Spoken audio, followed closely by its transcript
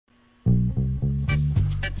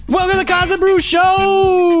Welcome to the Casa Brew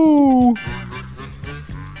Show!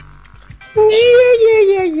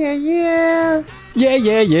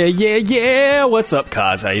 Yeah. What's up,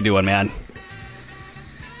 Kaz? How you doing, man?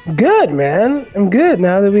 Good, man. I'm good.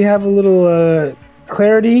 Now that we have a little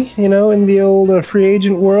clarity, in the old free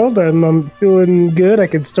agent world, I'm feeling good. I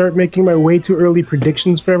can start making my way too early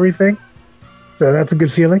predictions for everything. So that's a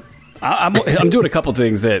good feeling. I'm doing a couple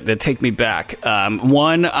things that take me back.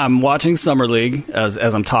 One, I'm watching Summer League as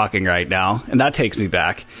I'm talking right now, and that takes me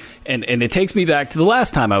back. And it takes me back to the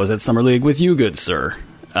last time I was at Summer League with you, good sir.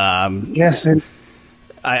 Yes, and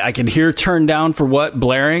I can hear Turn Down for What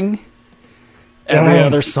blaring every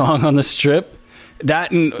other song on the strip. That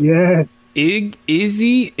and yes.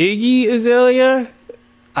 Iggy Azalea.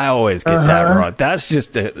 I always get that wrong.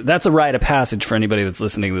 That's a rite of passage for anybody that's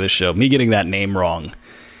listening to this show. Me getting that name wrong.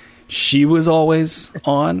 She was always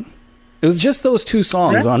on. It was just those two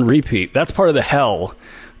songs on repeat. That's part of the hell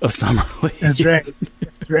of Summer League. That's right.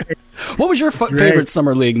 What was your favorite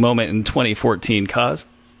Summer League moment in 2014, Kaz?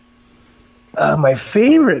 My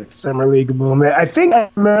favorite Summer League moment, I think I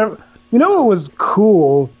remember. You know what was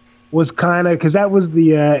cool was kind of because that was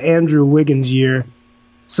the Andrew Wiggins year,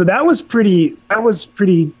 so that was pretty.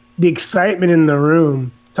 The excitement in the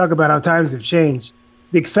room. Talk about how times have changed.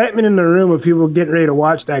 The excitement in the room of people getting ready to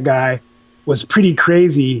watch that guy was pretty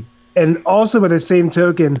crazy. And also by the same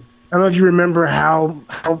token, I don't know if you remember how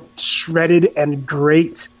shredded and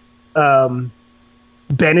great Bennett,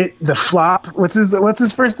 the flop. What's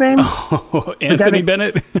his first name? Oh, Anthony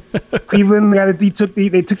Bennett. Cleveland, the guy that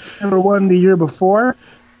they took number one the year before.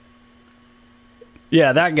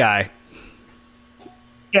 Yeah, that guy.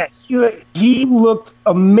 Yeah, he looked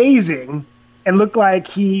amazing and looked like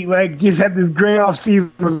he just had this great off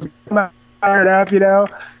season, was fired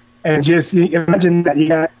up, and just imagine that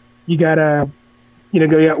you got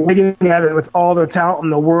Wiggins with all the talent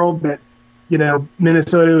in the world that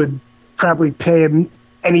Minnesota would probably pay him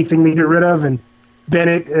anything to get rid of, and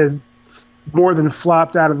Bennett has more than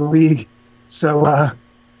flopped out of the league. So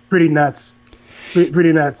pretty nuts.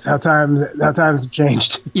 Pretty nuts how times have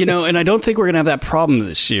changed. And I don't think we're going to have that problem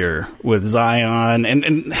this year with Zion.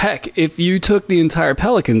 And heck, if you took the entire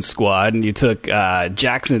Pelicans squad and you took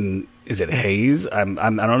Jackson, is it Hayes? I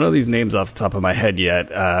don't know these names off the top of my head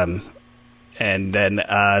yet. And then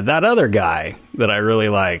that other guy that I really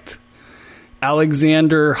liked,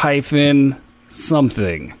 Alexander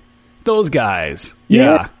something. Those guys.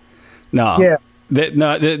 Yeah. No. Yeah.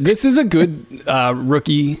 This is a good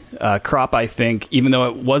rookie crop, I think, even though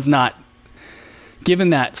it was not given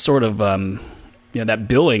that sort of that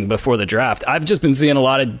billing before the draft. I've just been seeing a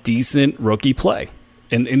lot of decent rookie play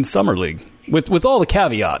in Summer League with all the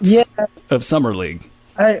caveats of Summer League.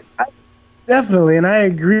 I definitely, and I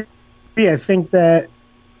agree. I think when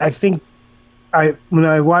I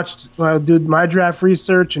did my draft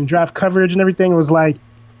research and draft coverage and everything, it was like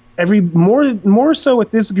more so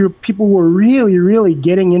with this group, people were really, really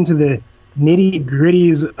getting into the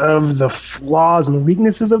nitty-gritties of the flaws and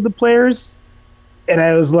weaknesses of the players. And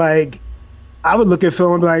I was like, I would look at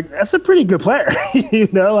Phil and be like, that's a pretty good player,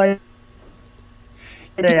 like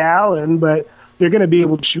Ray Allen, but they're going to be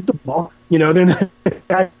able to shoot the ball. They're not,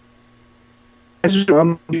 he's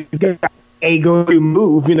got a go-to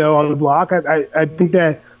move, on the block. I think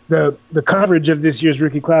that the coverage of this year's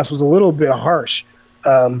rookie class was a little bit harsh.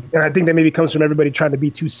 And I think that maybe comes from everybody trying to be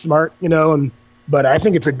too smart, but I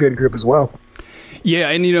think it's a good group as well. Yeah,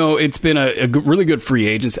 and it's been a really good free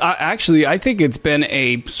agency. Actually, I think it's been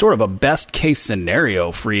a sort of a best case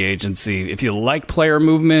scenario free agency. If you like player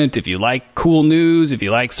movement, if you like cool news, if you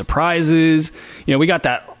like surprises, we got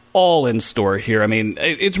that all in store here. I mean,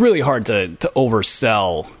 it's really hard to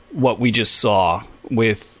oversell what we just saw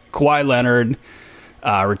with Kawhi Leonard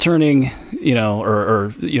returning,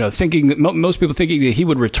 thinking that most people thinking that he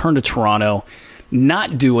would return to Toronto,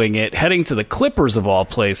 not doing it, heading to the Clippers of all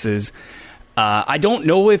places. I don't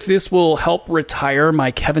know if this will help retire my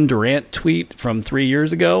Kevin Durant tweet from 3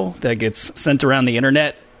 years ago that gets sent around the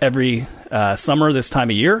internet every summer this time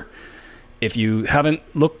of year. If you haven't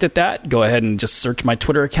looked at that, go ahead and just search my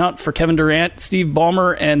Twitter account for Kevin Durant, Steve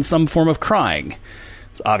Ballmer, and some form of crying.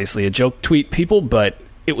 It's obviously a joke tweet, people, but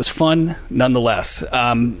it was fun nonetheless.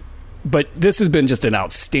 But this has been just an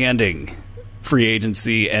outstanding free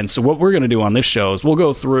agency. And so what we're going to do on this show is we'll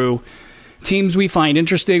go through teams we find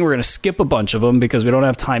interesting. We're going to skip a bunch of them because we don't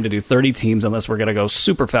have time to do 30 teams unless we're going to go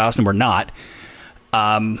super fast, and we're not.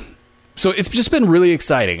 So it's just been really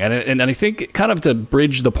exciting. And I think kind of to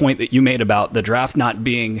bridge the point that you made about the draft not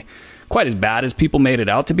being quite as bad as people made it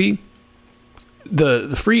out to be,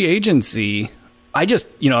 the free agency I just,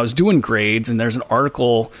 I was doing grades, and there's an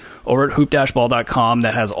article over at hoop-ball.com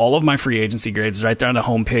that has all of my free agency grades right there on the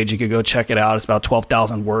homepage. You could go check it out. It's about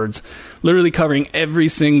 12,000 words, literally covering every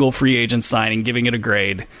single free agent signing, giving it a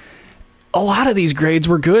grade. A lot of these grades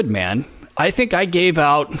were good, man. I think I gave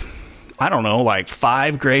out, I don't know, like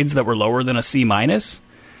 5 grades that were lower than a C-.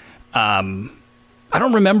 I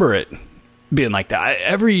don't remember it being like that.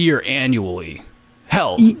 Every year annually.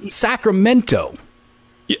 Hell, Sacramento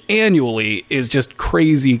annually is just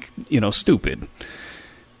crazy, stupid.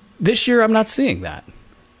 This year, I'm not seeing that.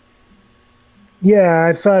 Yeah,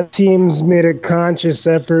 I thought teams made a conscious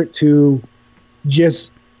effort to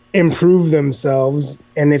just improve themselves,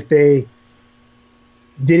 and if they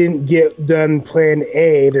didn't get done plan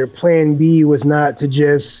A, their plan B was not to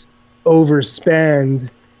just overspend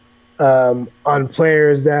on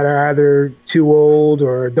players that are either too old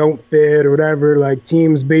or don't fit or whatever. Like,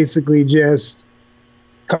 teams basically just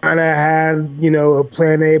kind of had, a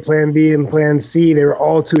plan A, plan B, and plan C. They were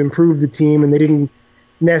all to improve the team, and they didn't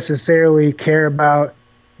necessarily care about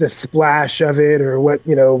the splash of it or what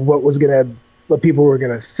people were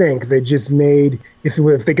gonna think. They just made,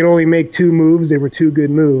 if they could only make 2 moves, they were 2 good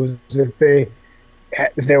moves. If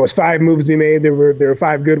there was 5 moves to be made, there were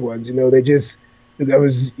 5 good ones. It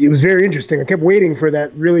was very interesting. I kept waiting for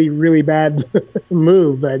that really, really bad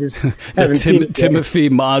move. I just haven't seen it. Timothy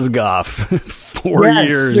Mozgov, 4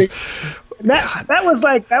 years. That was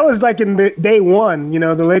like in the day one.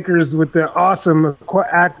 The Lakers with the awesome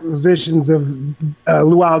acquisitions of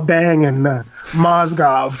Luol Deng and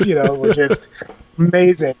Mozgov. Were just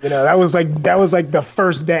amazing. That was like the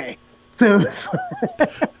first day.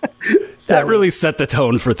 That really set the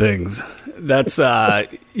tone for things. That's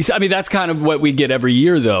that's kind of what we get every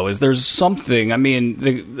year, though, is there's something. I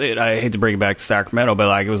hate to bring it back to Sacramento,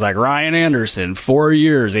 but it was like Ryan Anderson, 4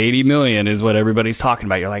 years, $80 million is what everybody's talking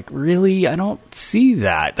about. You're like, really? I don't see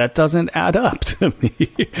that. That doesn't add up to me.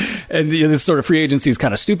 And this sort of free agency is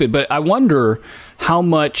kind of stupid. But I wonder how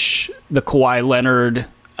much the Kawhi Leonard,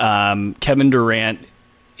 Kevin Durant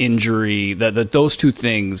injury, that those two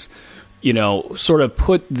things, sort of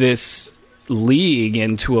put this league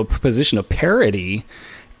into a position of parity,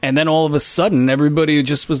 and then all of a sudden everybody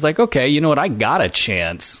just was like, okay, you know what, I got a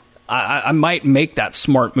chance. I might make that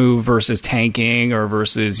smart move versus tanking or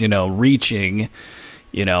versus reaching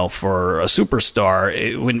for a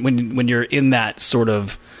superstar. When you're in that sort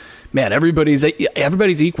of, man,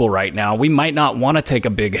 everybody's equal right now. We might not want to take a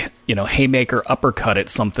big haymaker uppercut at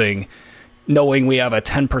something, knowing we have a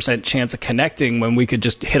 10% chance of connecting when we could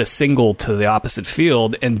just hit a single to the opposite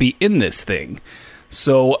field and be in this thing.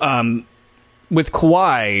 So with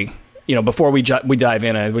Kawhi, before we dive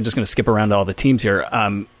in, we're just going to skip around to all the teams here.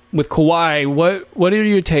 With Kawhi, what are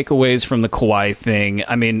your takeaways from the Kawhi thing?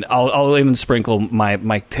 I'll even sprinkle my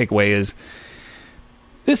takeaway is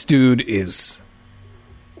this dude is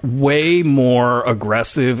way more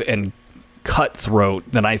aggressive and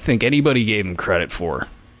cutthroat than I think anybody gave him credit for.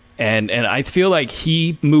 And I feel like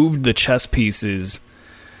he moved the chess pieces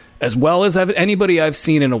as well as anybody I've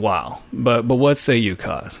seen in a while. But what say you,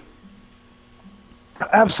 Kaz?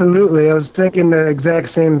 Absolutely. I was thinking the exact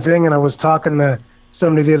same thing, and I was talking to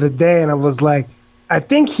somebody the other day, and I was like, I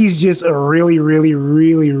think he's just a really, really,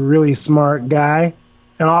 really, really smart guy.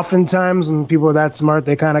 And oftentimes when people are that smart,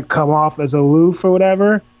 they kind of come off as aloof or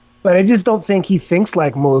whatever. But I just don't think he thinks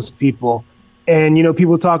like most people. And,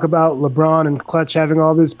 people talk about LeBron and Clutch having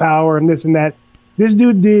all this power and this and that. This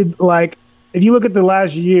dude did, if you look at the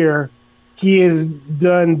last year, he has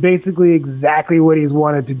done basically exactly what he's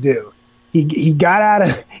wanted to do. He got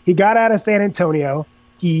out of San Antonio.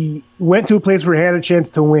 He went to a place where he had a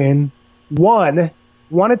chance to win, wanted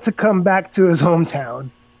to come back to his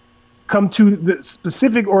hometown, come to the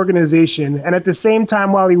specific organization, and at the same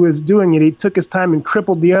time while he was doing it, he took his time and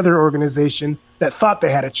crippled the other organization that thought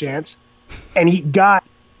they had a chance. And he got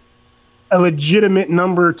a legitimate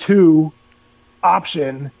number 2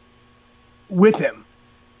 option with him.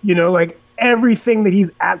 Everything that he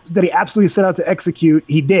absolutely set out to execute,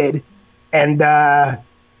 he did. And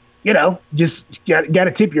just got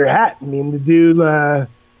to tip your hat. The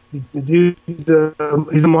dude,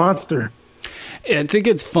 he's a monster. I think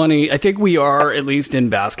it's funny. I think we are, at least in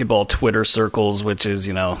basketball Twitter circles, which is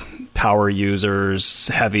power users,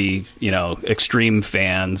 heavy extreme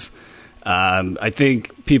fans. I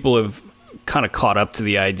think people have kind of caught up to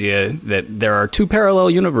the idea that there are 2 parallel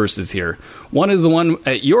universes here. One is the one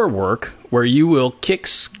at your work where you will kick,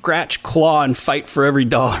 scratch, claw, and fight for every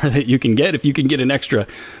dollar that you can get. If you can get an extra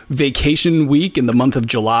vacation week in the month of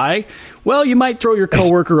July, well, you might throw your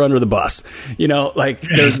coworker under the bus.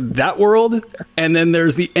 There's that world, and then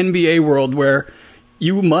there's the NBA world where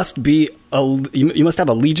you must be you must have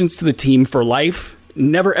allegiance to the team for life,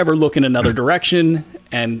 never ever look in another direction,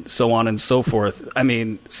 and so on and so forth. I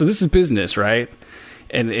mean, so this is business, right?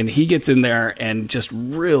 And he gets in there and just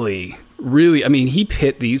really, I mean, he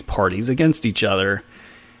pit these parties against each other.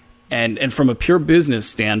 And from a pure business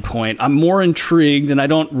standpoint, I'm more intrigued, and I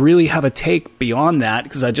don't really have a take beyond that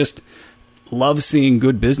because I just love seeing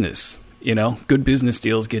good business, good business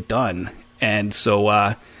deals get done. And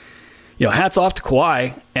so, hats off to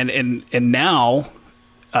Kawhi. And now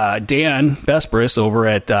Dan Besbris over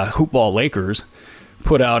at Hoopball Lakers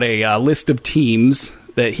put out a list of teams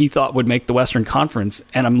that he thought would make the Western Conference.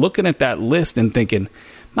 And I'm looking at that list and thinking,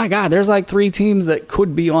 my God, there's like 3 teams that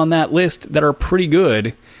could be on that list that are pretty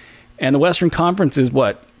good. And the Western Conference is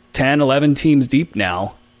 10, 11 teams deep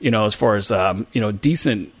now, as far as,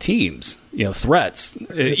 decent teams, threats,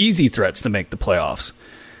 easy threats to make the playoffs.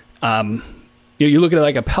 You look at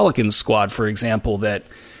like a Pelicans squad, for example, that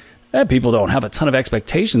people don't have a ton of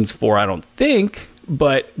expectations for, I don't think,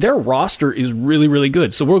 but their roster is really, really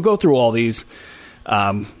good. So we'll go through all these,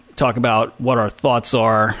 talk about what our thoughts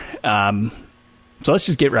are. So let's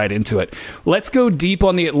just get right into it. Let's go deep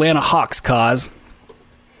on the Atlanta Hawks, Kaz.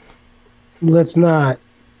 Let's not.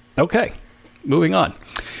 Okay, moving on.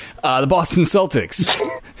 The Boston Celtics.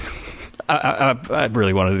 I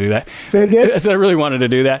really wanted to do that. Say it again? I really wanted to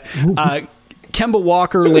do that. Kemba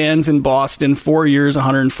Walker lands in Boston, 4 years,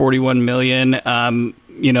 $141 million. The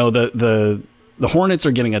Hornets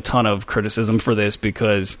are getting a ton of criticism for this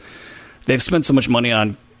because they've spent so much money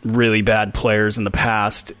on really bad players in the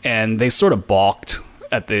past, and they sort of balked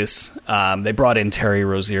at this. They brought in Terry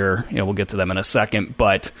Rozier. We'll get to them in a second,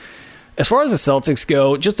 but as far as the Celtics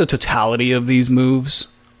go, just the totality of these moves,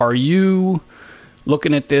 are you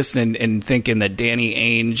looking at this and thinking that Danny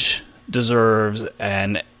Ainge deserves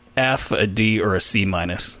an F, a D, or a C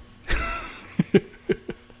minus?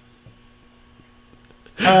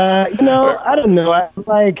 I don't know. I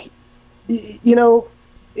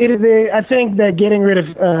think that getting rid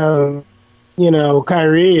of,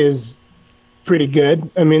 Kyrie is pretty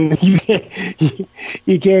good. I mean, you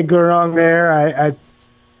can't go wrong there.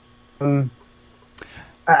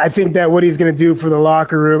 I think that what he's going to do for the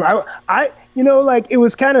locker room, it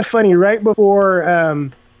was kind of funny right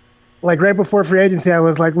before free agency, I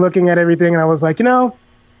was like looking at everything and I was like,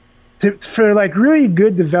 for like really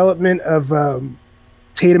good development of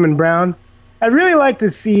Tatum and Brown, I'd really like to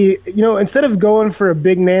see, instead of going for a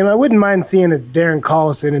big name, I wouldn't mind seeing a Darren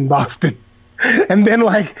Collison in Boston. And then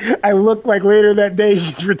I looked like later that day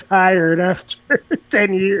he's retired after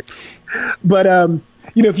 10 years. But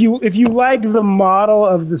if you like the model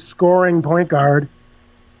of the scoring point guard,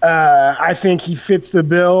 I think he fits the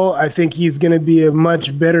bill. I think he's going to be a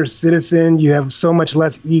much better citizen. You have so much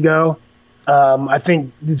less ego. I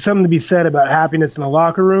think there's something to be said about happiness in the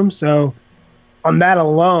locker room. So on that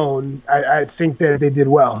alone, I think that they did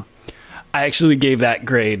well. I actually gave that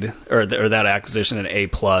grade or that acquisition an A+,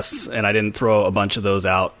 and I didn't throw a bunch of those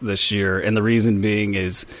out this year. And the reason being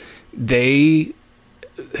is they're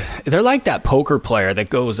like that poker player that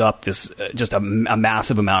goes up this just a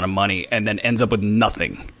massive amount of money and then ends up with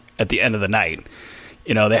nothing at the end of the night.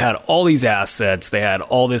 They had all these assets, they had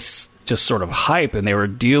all this just sort of hype, and they were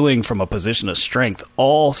dealing from a position of strength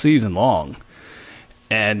all season long.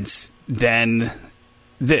 And then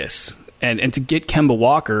this, and to get Kemba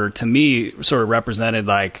Walker, to me, sort of represented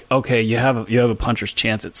like, okay, you have a puncher's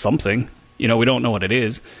chance at something. We don't know what it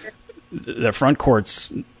is. The front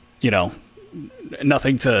court's,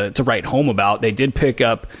 nothing to write home about. They did pick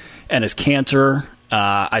up Enes Kanter.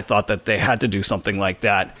 I thought that they had to do something like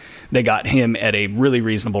that. They got him at a really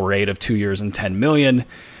reasonable rate of 2 years and $10 million.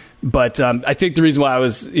 But I think the reason why I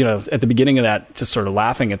was, at the beginning of that, just sort of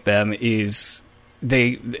laughing at them is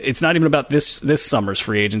it's not even about this summer's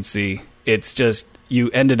free agency. It's just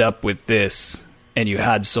you ended up with this and you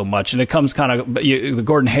had so much, and it comes kind of the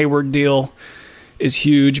Gordon Hayward deal is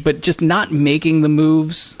huge, but just not making the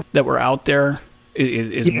moves that were out there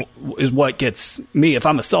is what gets me. If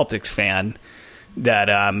I'm a Celtics fan, that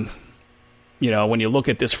when you look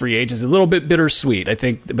at this free agent, it's a little bit bittersweet, I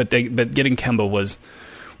think. But getting Kemba was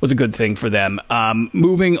a good thing for them.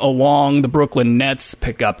 Moving along, the Brooklyn Nets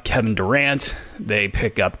pick up Kevin Durant. They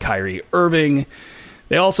pick up Kyrie Irving.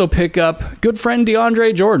 They also pick up good friend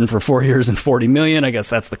DeAndre Jordan for 4 years and $40 million. I guess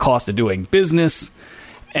that's the cost of doing business.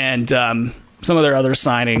 And some of their other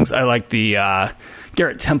signings, I like the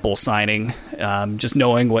Garrett Temple signing, just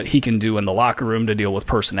knowing what he can do in the locker room to deal with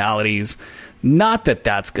personalities. Not that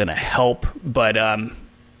that's going to help, but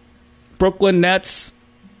Brooklyn Nets,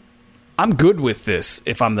 I'm good with this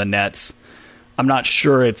if I'm the Nets. I'm not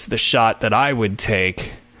sure it's the shot that I would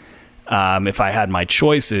take. if I had my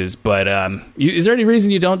choices. But is there any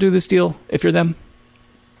reason you don't do this deal if you're them?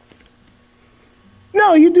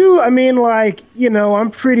 No, you do. I mean, like,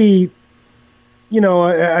 I'm pretty,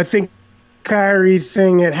 I think Kyrie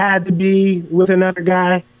thing, it had to be with another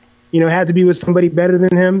guy, had to be with somebody better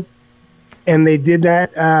than him. And they did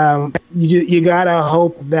that. You got to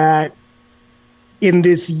hope that in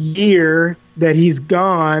this year that he's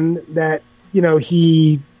gone, that,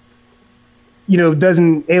 he,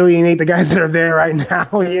 doesn't alienate the guys that are there right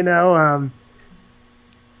now,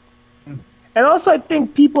 And also, I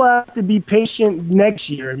think people have to be patient next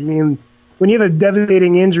year. I mean, when you have a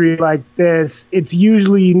devastating injury like this, it's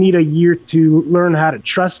usually you need a year to learn how to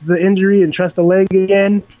trust the injury and trust the leg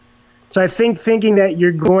again. So I think thinking that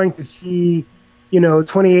you're going to see,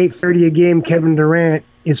 28, 30 a game Kevin Durant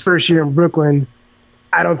his first year in Brooklyn,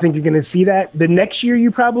 I don't think you're going to see that. The next year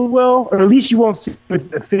you probably will, or at least you won't see it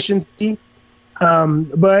with efficiency.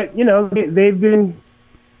 But, they've been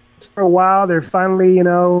for a while. They're finally,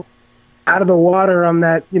 out of the water on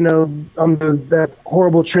that, on that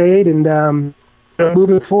horrible trade. And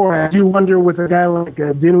moving forward, I do wonder with a guy like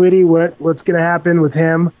Dinwiddie, what's going to happen with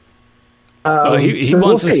him. He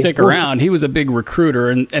wants to stick around. He was a big recruiter,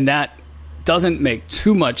 and that doesn't make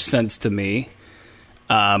too much sense to me.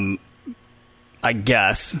 I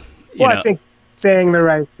guess. I think saying the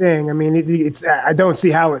right thing. I mean, it's. I don't see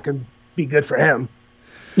how it can be good for him.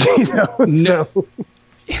 No. So.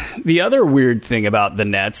 The other weird thing about the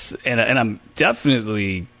Nets, and I'm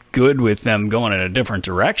definitely good with them going in a different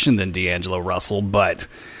direction than D'Angelo Russell, but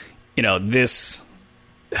this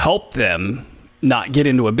helped them not get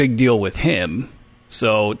into a big deal with him.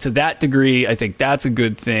 So to that degree, I think that's a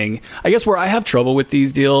good thing. I guess where I have trouble with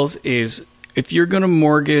these deals is if you're going to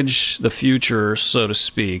mortgage the future, so to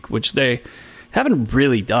speak, which they haven't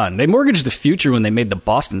really done. They mortgaged the future when they made the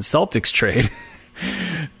Boston Celtics trade.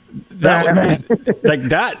 That's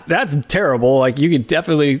terrible. Like, you could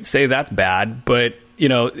definitely say that's bad, but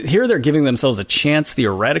here they're giving themselves a chance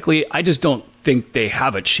theoretically. I just don't think they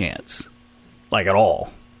have a chance, like, at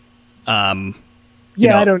all. I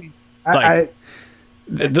don't.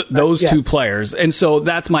 Those two players, and so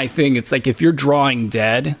that's my thing. It's like, if you're drawing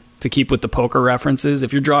dead, to keep with the poker references,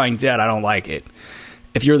 if you're drawing dead, I don't like it.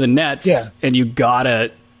 If you're the Nets and you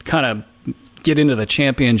gotta kind of get into the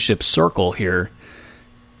championship circle here,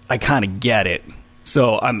 I kind of get it.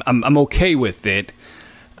 So I'm okay with it.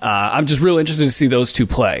 I'm just real interested to see those two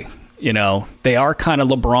play. They are kind of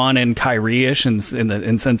LeBron and Kyrie-ish in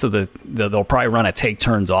the sense of they'll probably run a take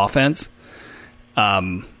turns offense.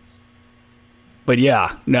 But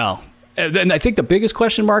yeah, no. And I think the biggest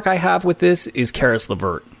question mark I have with this is Karis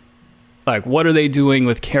LeVert. Like, what are they doing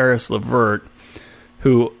with Karis LeVert,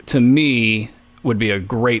 who to me would be a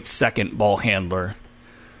great second ball handler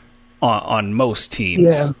on most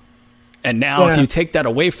teams. Yeah. And now if you take that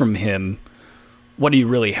away from him, what do you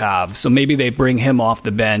really have? So maybe they bring him off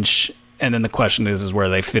the bench, and then the question is where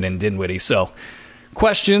they fit in Dinwiddie. So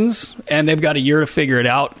questions, and they've got a year to figure it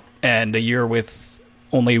out, and a year with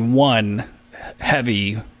only one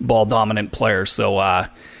heavy ball dominant player. So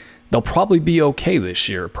they'll probably be okay this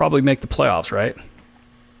year, probably make the playoffs, right?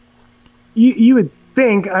 You would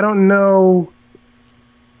think. I don't know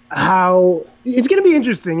how it's going to be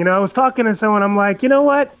interesting. I was talking to someone. I'm like, you know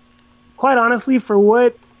what? Quite honestly, for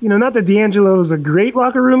what, not that D'Angelo is a great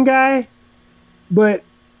locker room guy, but,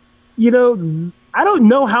 I don't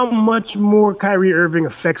know how much more Kyrie Irving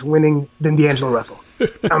affects winning than D'Angelo Russell.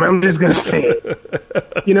 I'm just going to say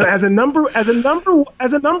it. As a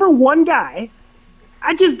number one guy,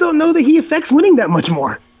 I just don't know that he affects winning that much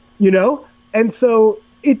more, And so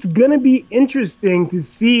it's going to be interesting to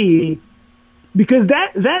see, because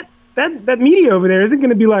that media over there isn't going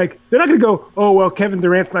to be like, they're not going to go, oh, well, Kevin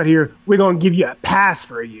Durant's not here, we're going to give you a pass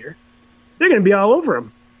for a year. They're going to be all over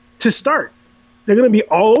him to start. They're going to be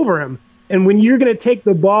all over him. And when you're going to take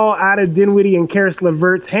the ball out of Dinwiddie and Karis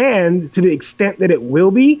LeVert's hand to the extent that it will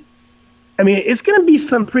be, I mean, it's going to be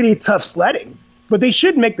some pretty tough sledding. But they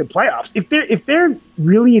should make the playoffs. If they're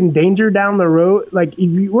really in danger down the road, like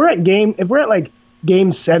if we're at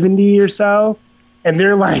game 70 or so, and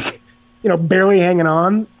they're like, barely hanging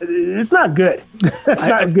on, it's not good. That's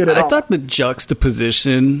not good at all. I thought the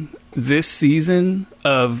juxtaposition this season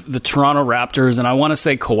of the Toronto Raptors, and I want to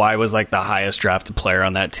say Kawhi was like the highest drafted player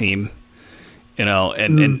on that team,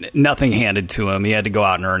 and nothing handed to him. He had to go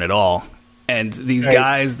out and earn it all. And these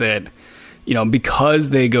guys that, because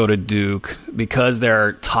they go to Duke, because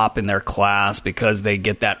they're top in their class, because they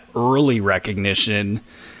get that early recognition,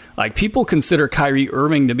 like, people consider Kyrie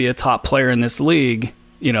Irving to be a top player in this league.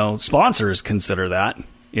 Sponsors consider that.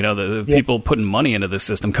 The people putting money into the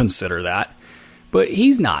system consider that. but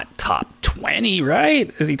he's not top 20,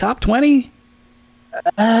 right? Is he top 20?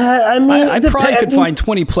 I mean, I probably could find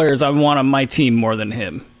 20 players I want on my team more than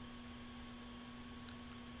him.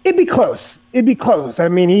 It'd be close. I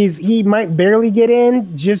mean, he might barely get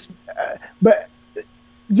in, but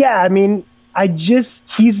yeah, I mean,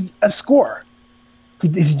 he's a scorer.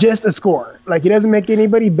 He's just a scorer. Like, he doesn't make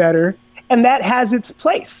anybody better, and that has its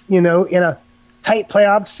place, in a tight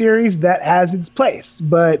playoff series. That has its place,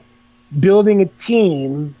 but building a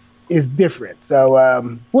team is different.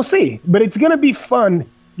 So we'll see. But it's going to be fun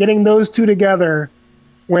getting those two together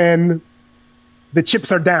when the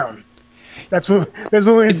chips are down. That's what we're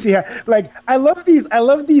going to see. Like, I love these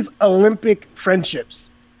Olympic friendships.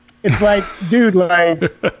 It's like, dude, like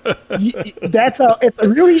it's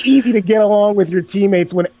really easy to get along with your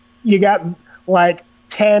teammates when you got like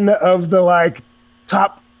 10 of the like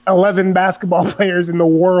top 11 basketball players in the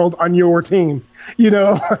world on your team.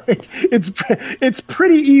 Like, it's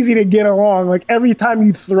pretty easy to get along. Like, every time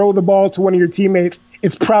you throw the ball to one of your teammates,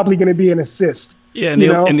 it's probably going to be an assist. Yeah, and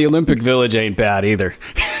the Olympic Village ain't bad either.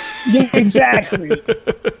 Yeah, exactly.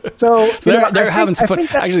 So they're having some fun.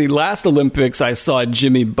 Actually, last Olympics, I saw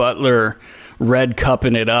Jimmy Butler red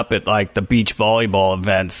cupping it up at like the beach volleyball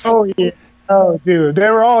events. Oh yeah. Oh, dude,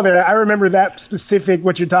 they were all there. I remember that specific.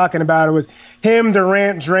 What you're talking about, it was him,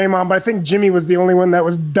 Durant, Draymond, but I think Jimmy was the only one that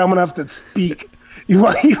was dumb enough to speak. He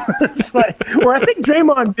was like, or I think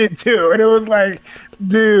Draymond did too, and it was like,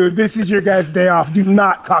 dude, this is your guys' day off. Do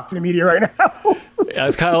not talk to the media right now. Yeah,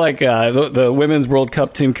 it's kind of like the Women's World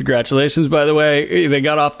Cup team. Congratulations, by the way. They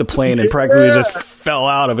got off the plane and practically just fell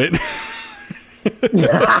out of it.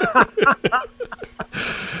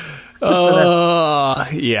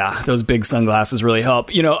 Yeah, those big sunglasses really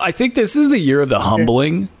help. I think this is the year of the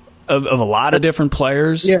humbling of a lot of different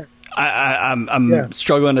players. Yeah. I'm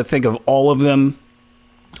struggling to think of all of them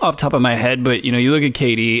off the top of my head, but you look at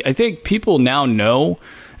KD. I think people now know.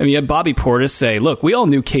 I mean, you had Bobby Portis say, "Look, we all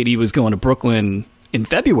knew KD was going to Brooklyn in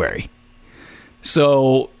February,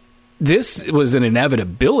 so this was an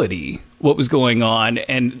inevitability. What was going on,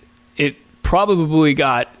 and it probably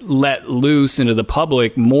got let loose into the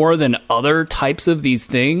public more than other types of these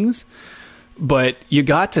things. But you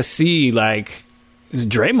got to see, like,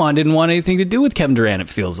 Draymond didn't want anything to do with Kevin Durant, it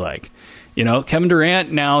feels like. Kevin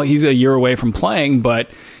Durant, now he's a year away from playing, but,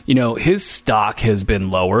 his stock has been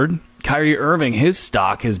lowered. Kyrie Irving, his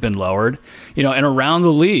stock has been lowered. And around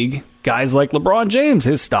the league, guys like LeBron James,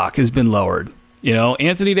 his stock has been lowered.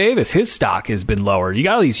 Anthony Davis, his stock has been lowered. You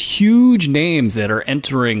got all these huge names that are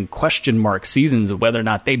entering question mark seasons of whether or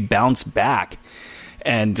not they bounce back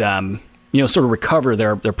and, sort of recover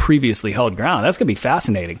their previously held ground. That's going to be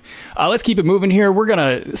fascinating. Let's keep it moving here. We're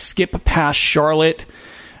going to skip past Charlotte.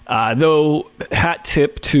 Though, hat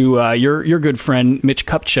tip to your good friend, Mitch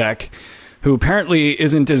Kupchak, who apparently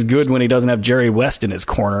isn't as good when he doesn't have Jerry West in his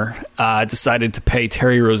corner, decided to pay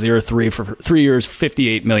Terry Rozier 3 years,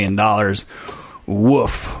 $58 million.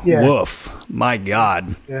 Woof. Yeah. Woof. My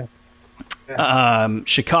God. Yeah.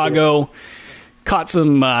 Chicago caught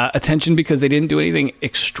some attention because they didn't do anything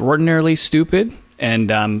extraordinarily stupid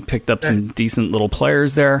and picked up some decent little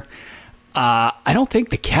players there. I don't think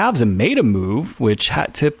the Cavs have made a move, which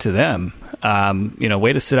hat tip to them.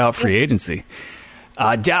 Way to sit out free agency.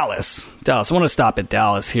 Dallas. I want to stop at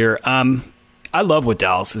Dallas here. I love what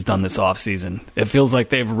Dallas has done this offseason. It feels like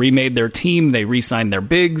they've remade their team. They re-signed their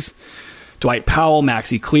bigs. Dwight Powell,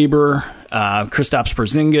 Maxi Kleber, Kristaps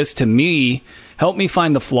Porzingis, to me, help me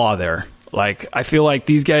find the flaw there. Like, I feel like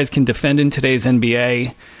these guys can defend in today's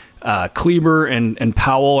NBA. Kleber and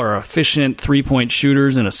Powell are efficient three-point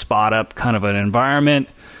shooters in a spot-up kind of an environment.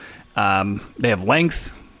 They have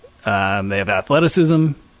length. They have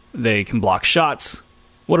athleticism. They can block shots.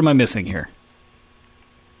 What am I missing here?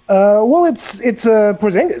 Well, it's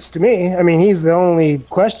Porzingis to me. I mean, he's the only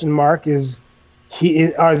question mark.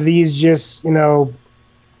 Are these just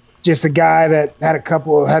just a guy that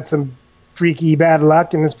had some freaky bad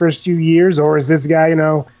luck in his first few years, or is this guy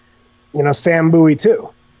Sam Bowie too?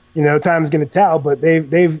 Time's going to tell, but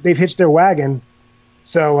they've hitched their wagon.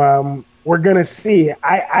 So we're going to see.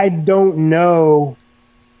 I don't know.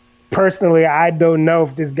 Personally, I don't know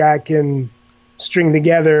if this guy can string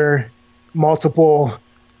together multiple,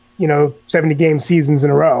 70-game seasons in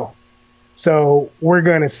a row. So we're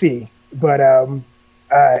going to see. But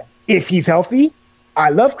if he's healthy, I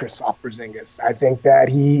love Kristaps Porzingis. I think that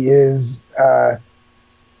he is a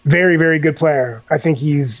very, very good player. I think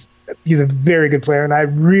he's a very good player, and I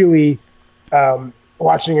really,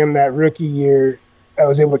 watching him that rookie year, I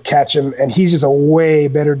was able to catch him, and he's just a way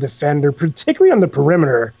better defender, particularly on the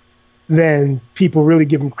perimeter, than people really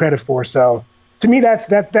give him credit for. So to me,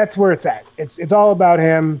 that's where it's at. It's all about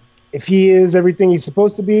him. If he is everything he's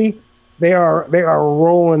supposed to be, they are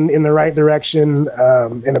rolling in the right direction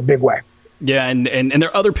in a big way. Yeah, and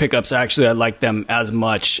their other pickups, actually, I like them as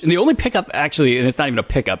much. And the only pickup, actually, and it's not even a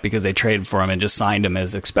pickup because they traded for him and just signed him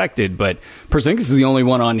as expected, but Porzingis is the only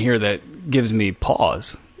one on here that gives me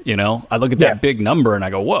pause. You know, I look at that big number and I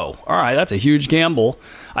go, whoa, all right, that's a huge gamble.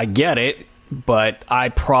 I get it, but I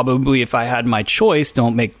probably, if I had my choice,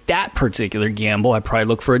 don't make that particular gamble. I'd probably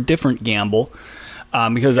look for a different gamble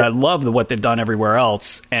because I love what they've done everywhere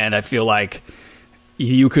else, and I feel like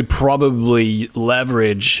you could probably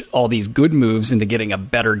leverage all these good moves into getting a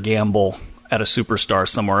better gamble at a superstar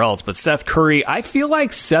somewhere else. But Seth Curry, I feel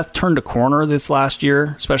like Seth turned a corner this last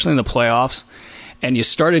year, especially in the playoffs, and you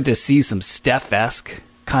started to see some Steph-esque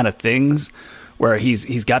kind of things where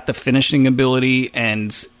he's got the finishing ability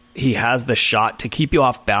and he has the shot to keep you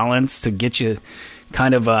off balance, to get you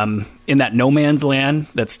kind of in that no man's land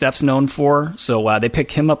that Steph's known for. So they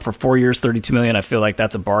picked him up for 4 years, $32 million. I feel like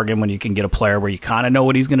that's a bargain when you can get a player where you kind of know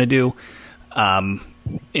what he's going to do.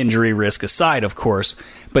 Injury risk aside, of course.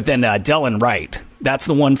 But then Delon Wright, that's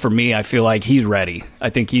the one for me. I feel like he's ready. I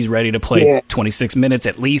think he's ready to play 26 minutes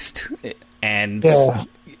at least. And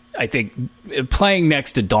I think playing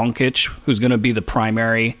next to Doncic, who's going to be the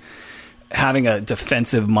primary, having a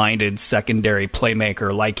defensive-minded secondary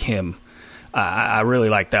playmaker like him, I really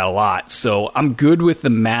like that a lot. So I'm good with the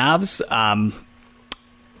Mavs.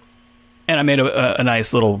 And I made a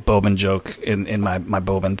nice little Boban joke in my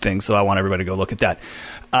Boban thing, so I want everybody to go look at that.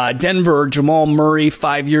 Denver, Jamal Murray,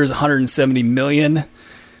 5 years, $170 million.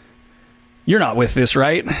 You're not with this,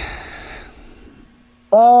 right?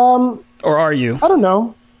 Or are you? I don't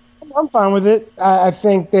know. I'm fine with it. I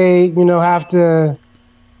think they, have to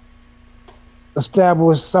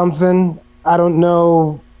establish something. I don't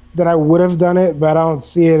know that I would have done it, but I don't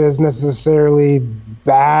see it as necessarily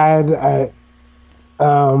bad. I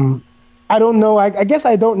don't know. I guess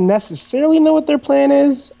I don't necessarily know what their plan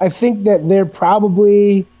is. I think that they're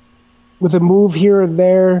probably, with a move here or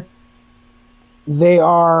there, they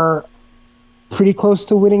are pretty close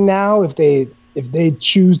to winning now if they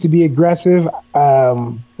choose to be aggressive.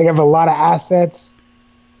 They have a lot of assets.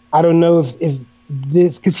 I don't know if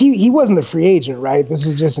this, because he wasn't a free agent, right? This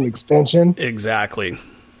was just an extension. Exactly.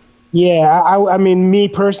 Yeah, I mean, me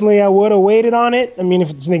personally, I would have waited on it. I mean, if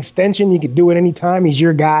it's an extension, you could do it anytime. He's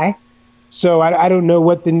your guy. So I don't know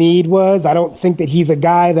what the need was. I don't think that he's a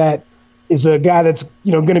guy that's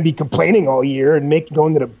going to be complaining all year and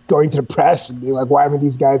going to the press and be like, why haven't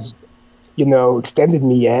these guys, extended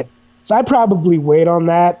me yet? So I'd probably wait on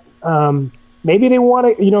that. Maybe they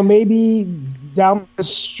want to, maybe down the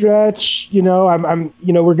stretch,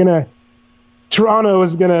 Toronto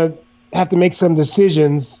is gonna have to make some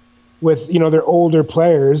decisions with, their older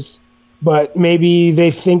players, but maybe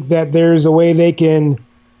they think that there's a way they can,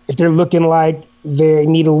 if they're looking like they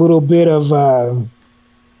need a little bit of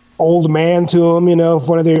old man to them, if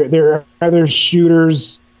one of their other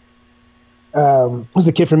shooters, who's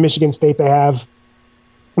the kid from Michigan State they have,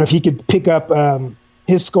 if he could pick up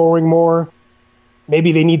his scoring more,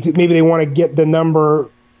 maybe they want to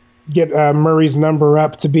get Murray's number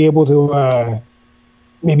up to be able to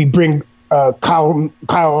maybe bring Kyle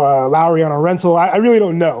Lowry on a rental. I really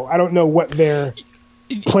don't know. I don't know what their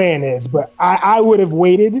plan is, but I would have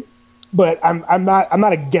waited. But I'm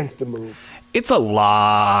not against the move. It's a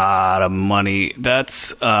lot of money.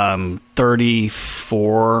 That's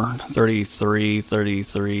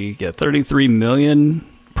 33 million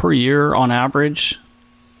per year on average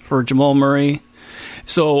for Jamal Murray.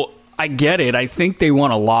 So I get it. I think they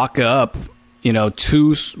want to lock up,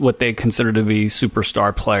 two what they consider to be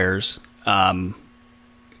superstar players,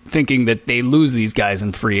 thinking that they lose these guys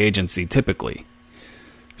in free agency typically.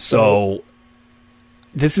 So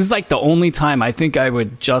this is like the only time I think I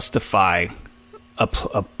would justify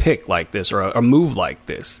a pick like this or a move like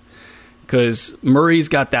this, because Murray's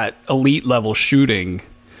got that elite level shooting.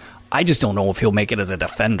 I just don't know if he'll make it as a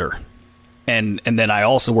defender. And then I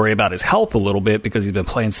also worry about his health a little bit because he's been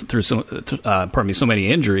playing through so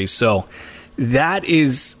many injuries. So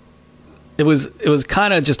it was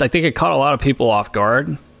kind of just, I think it caught a lot of people off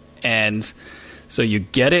guard. And so you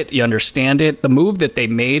get it, you understand it. The move that they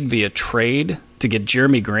made via trade to get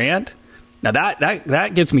Jeremy Grant, now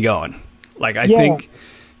that gets me going. Like, I think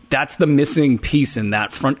that's the missing piece in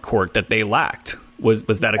that front court that they lacked was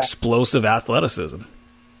that explosive athleticism.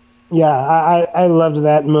 Yeah, I loved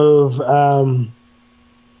that move. I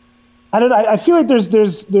feel like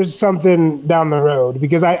there's something down the road,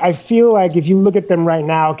 because I feel like if you look at them right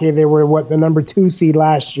now, okay, they were the number 2 seed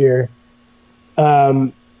last year.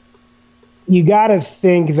 You got to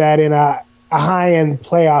think that in a a high end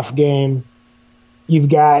playoff game, you've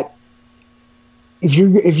got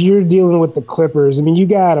if you're dealing with the Clippers, I mean, you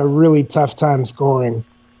got a really tough time scoring.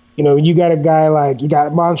 You know, you got a guy like you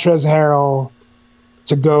got Montrezl Harrell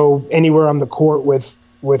to go anywhere on the court with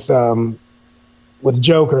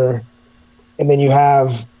Joker, and then you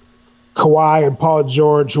have Kawhi and Paul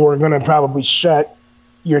George, who are going to probably shut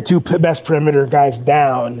your two best perimeter guys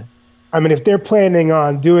down. I mean, if they're planning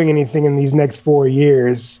on doing anything in these next 4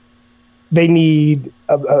 years, they need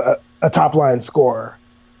a top line scorer.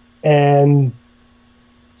 And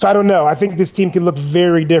so I don't know. I think this team could look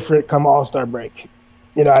very different come All-Star break.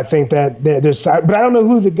 You know, I think that there's, but I don't know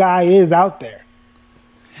who the guy is out there.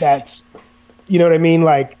 That's, you know what I mean?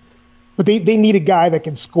 Like, but they need a guy that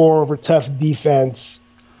can score over tough defense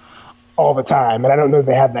all the time. And I don't know if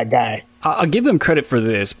they have that guy. I'll give them credit for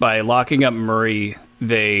this. By locking up Murray,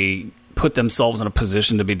 they put themselves in a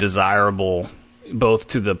position to be desirable both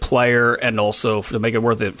to the player and also to make it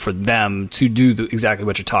worth it for them to do exactly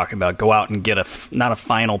what you're talking about. Go out and get not a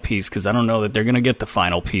final piece, because I don't know that they're going to get the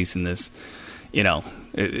final piece in this. You know,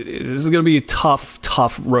 this is going to be a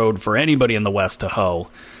tough road for anybody in the West to hoe.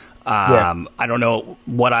 I don't know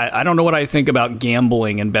what I think about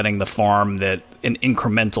gambling and betting the farm that an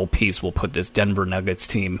incremental piece will put this Denver Nuggets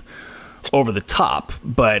team over the top.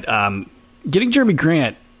 But getting Jeremy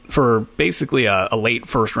Grant for basically a late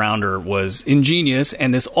first rounder was ingenious,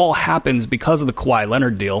 and this all happens because of the Kawhi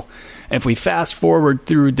Leonard deal. And if we fast forward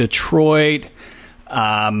through Detroit,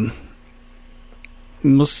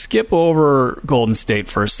 we'll skip over Golden State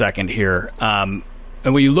for a second here. And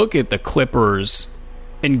when you look at the Clippers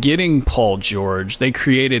and getting Paul George, they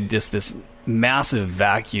created this massive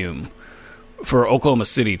vacuum for Oklahoma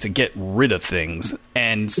City to get rid of things.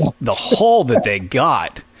 And the haul that they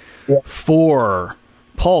got for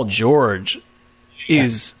Paul George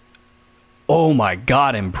is, oh my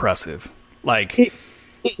God, impressive. Like,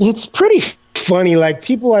 it's pretty funny. Like,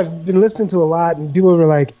 people I've been listening to a lot, and people are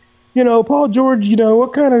like, you know, Paul George, you know,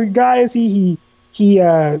 what kind of guy is he? He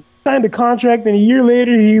signed a contract, and a year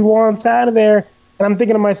later he wants out of there. And I'm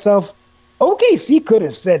thinking to myself, OKC could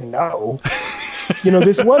have said no. You know,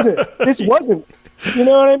 this wasn't, you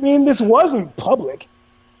know what I mean? This wasn't public.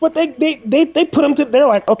 But they put him to, they're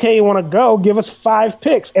like, okay, you want to go? Give us 5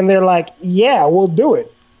 picks. And they're like, yeah, we'll do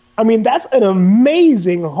it. I mean, that's an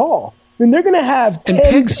amazing haul. I mean, they're going to have 10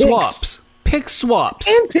 pick picks. Pick swaps.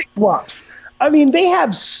 And pick swaps. I mean, they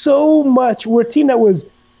have so much. We're a team that was,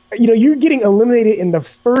 you know, you're getting eliminated in the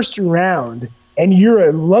first round, and you're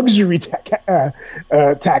a luxury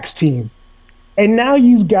tax team. And now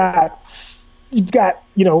you've got,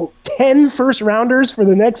 you know, 10 first rounders for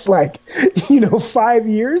the next, 5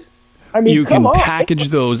 years. I mean, you can package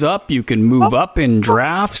those up. You can move up in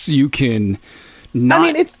drafts. You can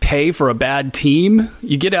not pay for a bad team.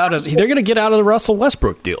 You get out of. They're going to get out of the Russell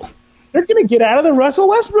Westbrook deal. They're going to get out of the Russell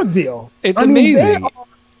Westbrook deal. It's amazing.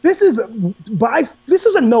 This is a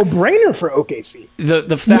no-brainer for OKC.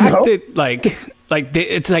 The fact that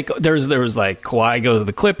it's like there was Kawhi goes to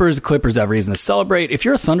the Clippers have reason to celebrate. If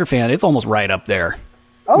you're a Thunder fan, it's almost right up there.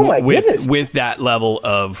 Oh my goodness! With that level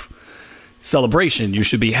of celebration you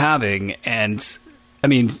should be having, and I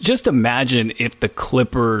mean, just imagine if the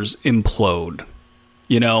Clippers implode.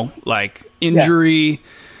 You know, like injury,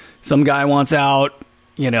 some guy wants out.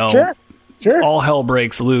 You know, sure. All hell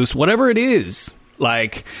breaks loose. Whatever it is.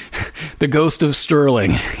 Like the ghost of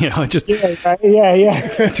Sterling, you know, it just it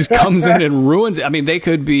just comes in and ruins it. I mean, they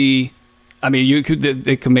could make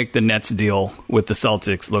the Nets deal with the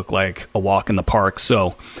Celtics look like a walk in the park.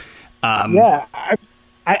 So, to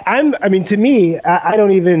me, I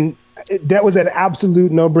don't even. That was an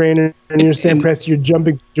absolute no-brainer. And you're saying, Press, you're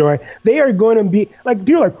jumping for joy. They are going to be like,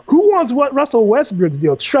 you're like, who wants what Russell Westbrook's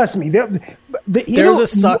deal? Trust me, there's a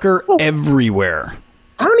sucker everywhere.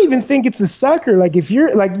 I don't even think it's a sucker. Like, if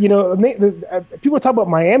you're like, you know, people talk about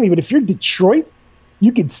Miami, but if you're Detroit,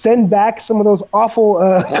 you could send back some of those awful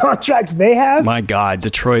contracts they have. My God,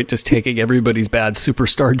 Detroit just taking everybody's bad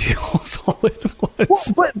superstar deals all at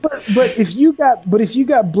once. Well, but if you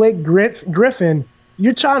got Blake Griffin,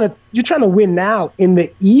 you're trying to win now in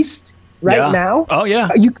the East now. Oh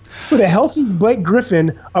yeah, you put a healthy Blake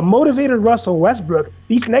Griffin, a motivated Russell Westbrook.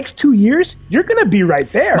 These next 2 years, you're going to be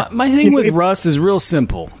right there. My thing with Russ is real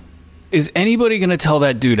simple. Is anybody going to tell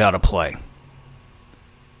that dude how to play?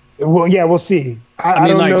 Well, yeah, we'll see. I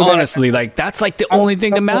mean, like, honestly, like, that's like the only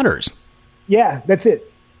thing that matters. Yeah, that's it.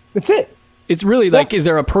 It's really like, is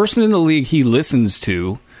there a person in the league he listens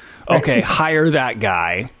to? Okay, hire that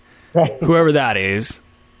guy, whoever that is,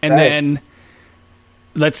 and then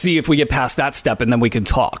let's see if we get past that step, and then we can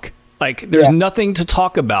talk. Like, there's nothing to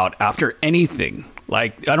talk about after anything.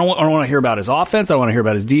 Like, I don't want to hear about his offense. I want to hear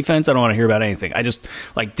about his defense. I don't want to hear about anything. I just,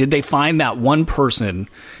 like, did they find that one person,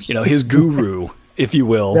 his guru, if you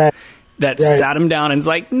will, that sat him down and was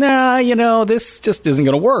like, nah, this just isn't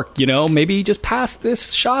going to work. Maybe just pass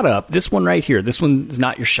this shot up. This one right here. This one's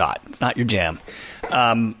not your shot. It's not your jam.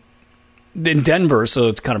 In Denver, so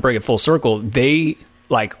it's kind of bring it full circle, they,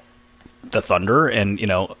 like the Thunder and,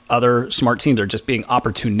 other smart teams, are just being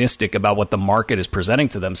opportunistic about what the market is presenting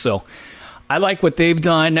to them. So I like what they've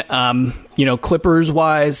done.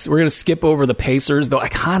 Clippers-wise, we're going to skip over the Pacers, though I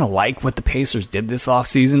kind of like what the Pacers did this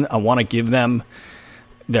offseason. I want to give them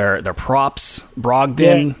their props.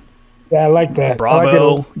 Brogdon. Yeah, I like that.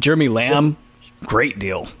 Bravo. Jeremy Lamb, great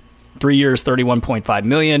deal. 3 years, $31.5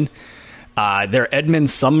 million. Their Edmund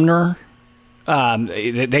Sumner,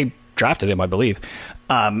 they drafted him, I believe.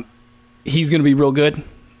 He's going to be real good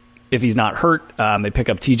if he's not hurt. They pick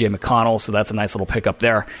up TJ McConnell, so that's a nice little pickup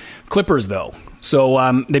there. Clippers, though.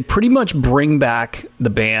 So they pretty much bring back the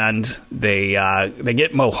band. They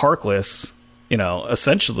get Mo Harkless,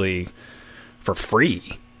 essentially for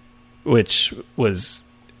free, which was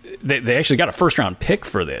they actually got a first-round pick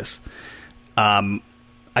for this. I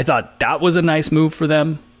thought that was a nice move for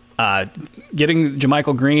them. Getting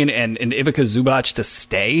JaMychal Green and Ivica Zubac to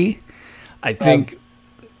stay, I think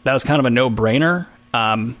that was kind of a no-brainer.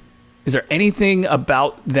 Is there anything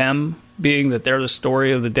about them being that they're the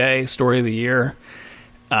story of the day, story of the year,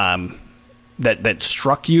 that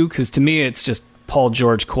struck you? Because to me, it's just Paul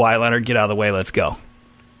George, Kawhi Leonard, get out of the way, let's go.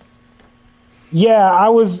 Yeah,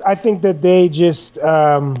 I think that they just, they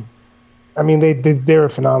were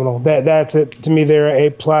phenomenal. That's it. To me, they're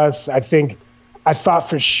A+. I thought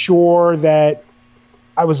for sure that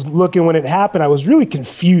I was looking when it happened, I was really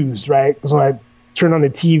confused, right? Because when I turned on the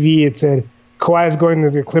TV, it said Kawhi is going to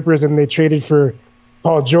the Clippers and they traded for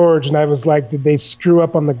Paul George. And I was like, did they screw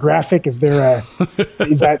up on the graphic? Is that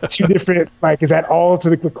two different, is that all to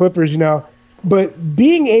the Clippers, But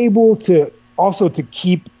being able to also to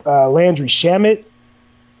keep Landry Shamet,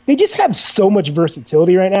 they just have so much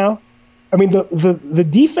versatility right now. I mean, the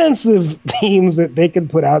defensive teams that they can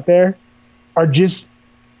put out there are just,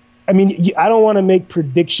 I don't want to make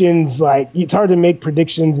predictions. It's hard to make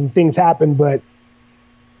predictions and things happen, but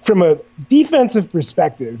from a defensive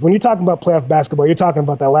perspective, when you're talking about playoff basketball, you're talking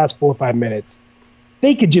about that last 4 or 5 minutes.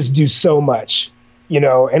 They could just do so much,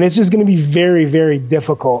 and it's just going to be very, very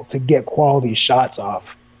difficult to get quality shots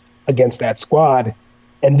off against that squad.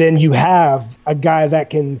 And then you have a guy that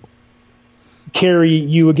can carry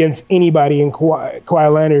you against anybody in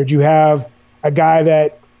Kawhi Leonard. You have a guy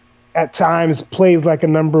that at times plays like a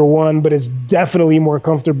number one, but is definitely more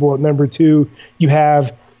comfortable at number two. You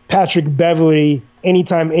have Patrick Beverley.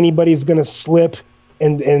 Anytime anybody's going to slip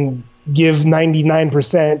and give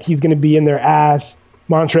 99%, he's going to be in their ass.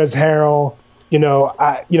 Montrezl Harrell,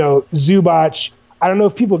 Zubac. I don't know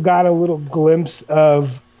if people got a little glimpse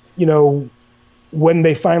of, when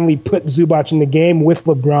they finally put Zubac in the game with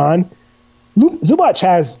LeBron. Zubac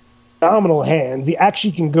has phenomenal hands. He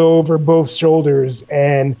actually can go over both shoulders,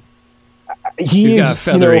 and he's got a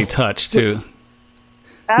feathery touch too.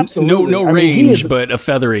 Absolutely, no range, but a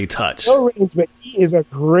feathery touch. No range, but he is a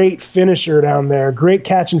great finisher down there. Great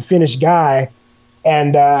catch and finish guy,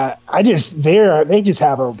 and they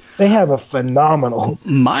have a phenomenal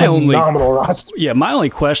roster. Yeah, my only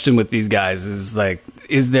question with these guys is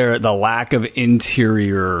is there the lack of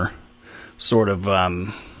interior sort of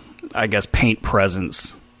paint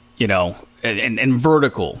presence, and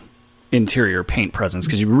vertical interior paint presence,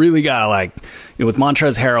 because you really got to with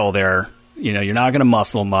Montrezl Harrell there, you're not going to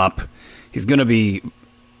muscle him up. He's going to be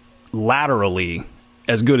laterally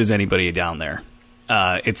as good as anybody down there.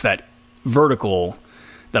 It's that vertical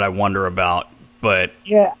that I wonder about, but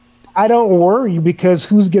yeah, I don't worry, because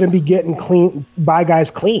who's going to be getting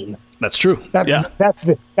guys clean? That's true.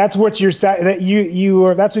 That's what you're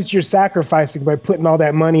that's what you're sacrificing by putting all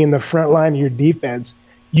that money in the front line of your defense.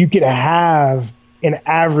 You could have an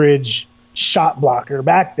average shot blocker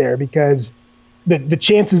back there, because the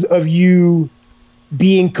chances of you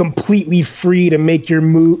being completely free to make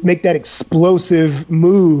that explosive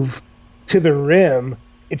move to the rim,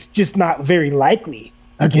 it's just not very likely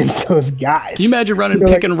against those guys. Can you imagine running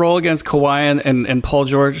pick and roll against Kawhi and Paul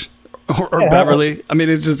George or Beverly?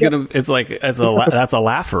 It's just that's a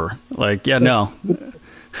laugher. No.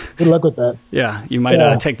 Good luck with that. Yeah, you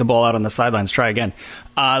might take the ball out on the sidelines. Try again.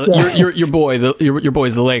 Your boys,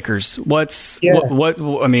 the Lakers. What's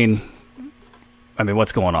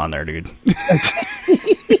going on there, dude?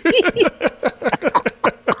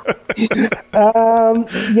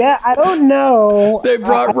 Yeah, I don't know. They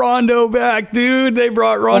brought Rondo back, dude. They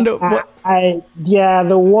brought Rondo. Yeah,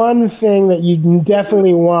 the one thing that you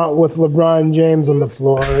definitely want with LeBron James on the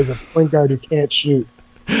floor is a point guard who can't shoot.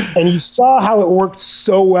 And you saw how it worked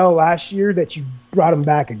so well last year that you brought him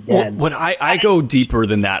back again. Well, I go deeper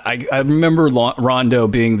than that. I remember Rondo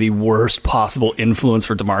being the worst possible influence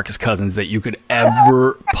for DeMarcus Cousins that you could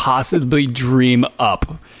ever possibly dream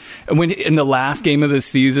up. And when in the last game of the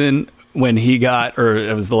season, when he got, or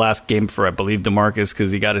it was the last game for, I believe, DeMarcus,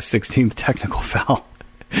 because he got his 16th technical foul.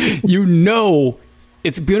 You know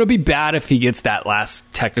it's going to be bad if he gets that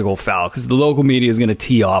last technical foul because the local media is going to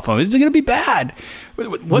tee off him. It's going to be bad.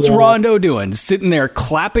 What's Rondo doing? Sitting there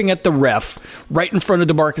clapping at the ref right in front of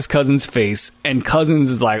DeMarcus Cousins' face, and Cousins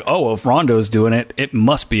is like, oh, well, if Rondo's doing it, it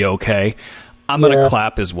must be okay. I'm going to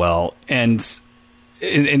clap as well. And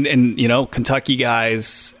you know, Kentucky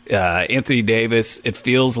guys, Anthony Davis, it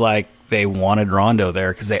feels like they wanted Rondo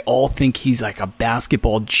there because they all think he's like a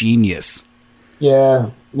basketball genius. Yeah.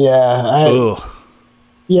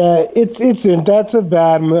 Yeah, that's a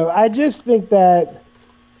bad move. I just think that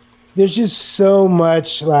there's just so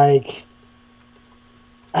much like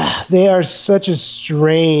they are such a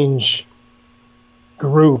strange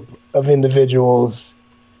group of individuals,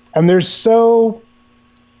 and they're so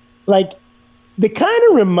like they kind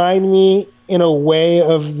of remind me in a way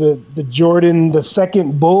of the Jordan the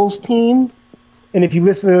second Bulls team. And if you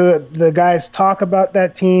listen to the guys talk about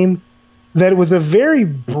that team, that it was a very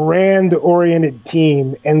brand-oriented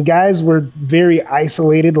team, and guys were very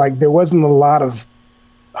isolated. Like, there wasn't a lot of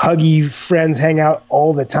huggy friends hang out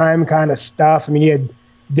all the time kind of stuff. I mean, you had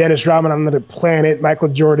Dennis Rodman on another planet. Michael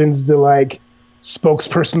Jordan's the, like,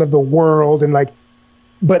 spokesperson of the world. And, like,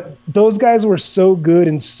 but those guys were so good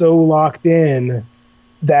and so locked in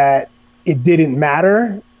that it didn't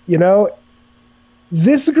matter, you know?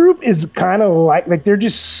 This group is kind of like they're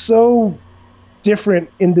just so different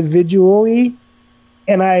individually,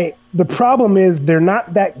 and the problem is they're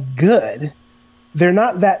not that good, they're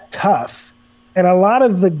not that tough, and a lot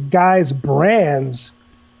of the guys' brands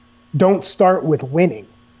don't start with winning.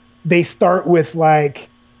 They start with like,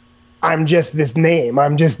 I'm just this name,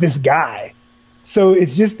 I'm just this guy. So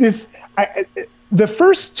it's just this the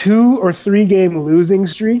first 2 or 3 game losing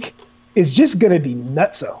streak is just gonna be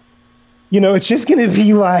nutso. You know, it's just gonna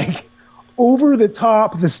be like over the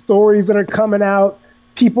top, the stories that are coming out,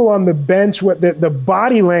 people on the bench, what the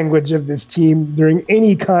body language of this team during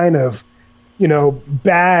any kind of, you know,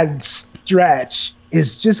 bad stretch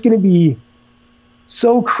is just going to be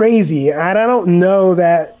so crazy. And I don't know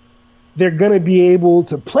that they're going to be able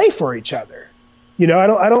to play for each other. You know,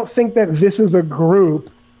 I don't think that this is a group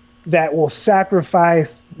that will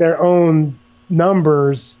sacrifice their own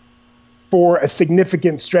numbers for a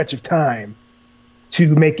significant stretch of time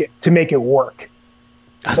to make it work.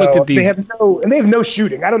 I looked at these. They have no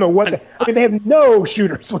shooting. I don't know what. They have no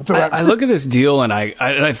shooters whatsoever. I look at this deal and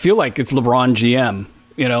I feel like it's LeBron GM.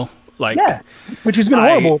 You know, like which has been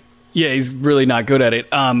horrible. Yeah, he's really not good at it.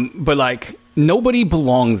 But like nobody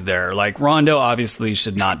belongs there. Like Rondo obviously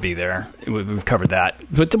should not be there. We've covered that.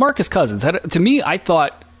 But DeMarcus Cousins, to me, I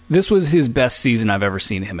thought this was his best season I've ever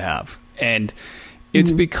seen him have, and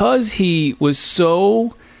it's because he was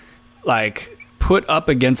so like put up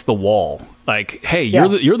against the wall. Like, hey,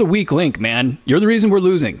 you're the weak link, man. You're the reason we're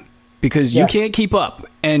losing because you can't keep up.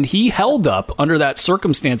 And he held up under that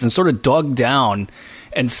circumstance and sort of dug down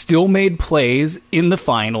and still made plays in the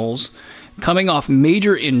finals, coming off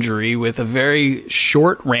major injury with a very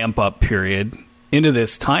short ramp-up period into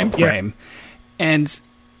this time frame. And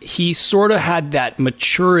he sort of had that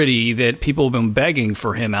maturity that people have been begging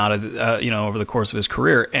for him out of, over the course of his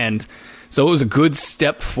career. And so it was a good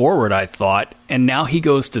step forward, I thought. And now he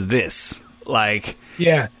goes to this. Like,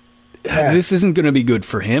 this isn't going to be good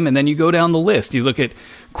for him. And then you go down the list. You look at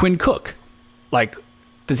Quinn Cook. Like,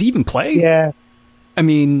 does he even play? Yeah. I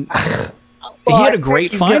mean, he had a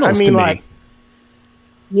great finals to me. Like,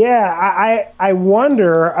 I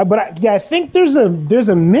wonder. But I think there's a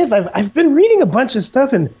myth. I've been reading a bunch of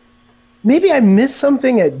stuff, and maybe I missed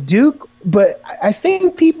something at Duke, but I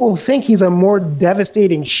think people think he's a more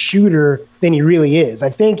devastating shooter than he really is. I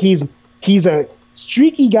think he's a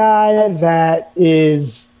streaky guy that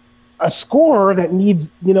is a scorer that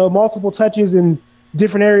needs, multiple touches in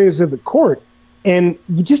different areas of the court. And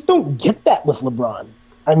you just don't get that with LeBron.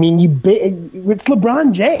 I mean, it's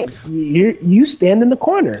LeBron James. You stand in the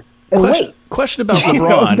corner and wait. Question about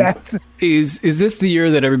LeBron is this the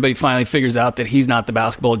year that everybody finally figures out that he's not the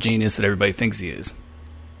basketball genius that everybody thinks he is?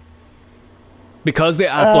 Because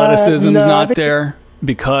the athleticism's not there?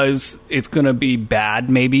 Because it's going to be bad,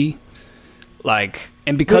 maybe? Like,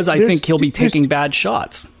 and because I think he'll be taking bad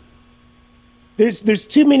shots. There's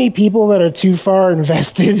too many people that are too far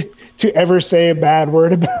invested to ever say a bad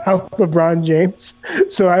word about LeBron James.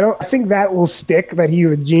 So I think that will stick, that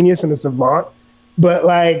he's a genius and a savant. But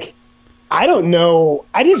like, I don't know.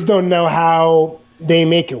 I just don't know how they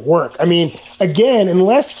make it work. I mean, again,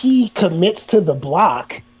 unless he commits to the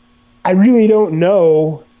block, I really don't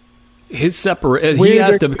know. He has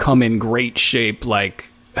to come in great shape.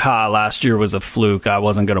 Like, last year was a fluke. I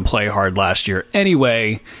wasn't going to play hard last year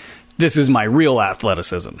anyway. This is my real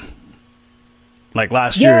athleticism. Like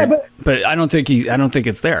last year, but I don't think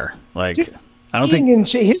it's there. Like, I don't think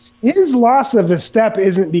his loss of a step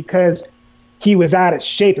isn't because he was out of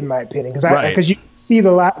shape, in my opinion. Because you see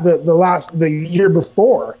the year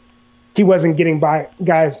before, he wasn't getting by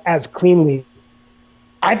guys as cleanly.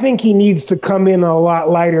 I think he needs to come in a lot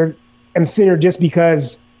lighter and thinner, just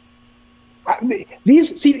because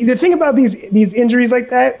the thing about these injuries like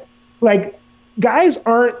that, like, guys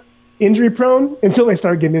aren't injury prone until they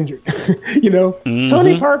start getting injured. Mm-hmm.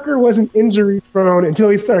 Tony Parker wasn't injury prone until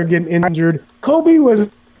he started getting injured. Kobe was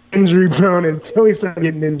injury prone until he started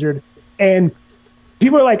getting injured. And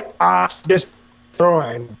people are like, just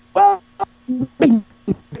throwing. Well, it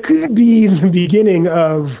could be the beginning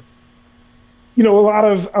of, a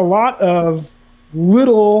lot of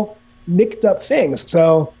little nicked up things.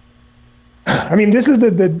 So, I mean, this is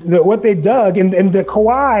the what they dug, and the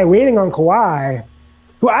Kawhi, waiting on Kawhi,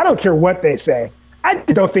 who I don't care what they say. I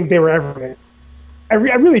don't think they were ever in it. I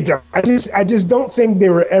really don't. I just don't think they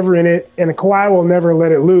were ever in it, and Kawhi will never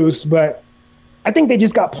let it loose. But I think they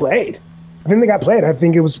just got played. I think they got played. I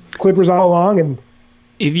think it was Clippers all along. And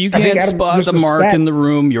if you can't spot the mark in the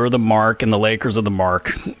room, you're the mark, and the Lakers are the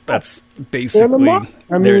mark. That's basically.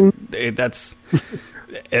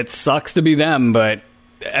 It sucks to be them, but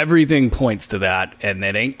everything points to that, and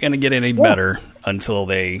it ain't gonna get any better until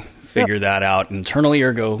they figure that out internally,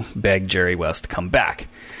 or go beg Jerry West to come back.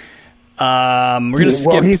 We're going to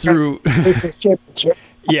skip through.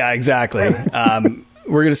 Yeah, exactly.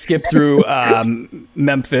 We're going to skip through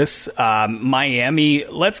Memphis, Miami.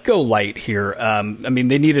 Let's go light here. I mean,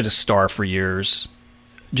 they needed a star for years.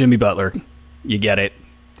 Jimmy Butler, you get it.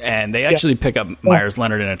 And they actually pick up Myers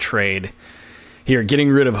Leonard in a trade here, getting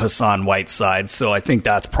rid of Hassan Whiteside. So I think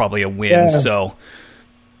that's probably a win. Yeah. So,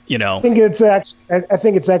 I think it's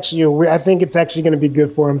actually going to be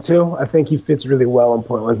good for him too. I think he fits really well in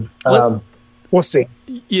Portland. We'll see.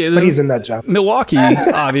 Yeah, but he's in that job. Milwaukee,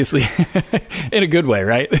 obviously, in a good way,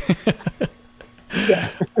 right? Yeah.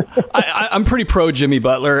 I'm pretty pro Jimmy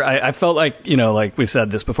Butler. I felt like, like we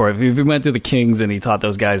said this before, if we went to the Kings and he taught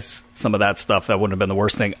those guys some of that stuff, that wouldn't have been the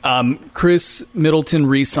worst thing. Chris Middleton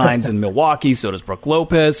re-signs in Milwaukee. So does Brook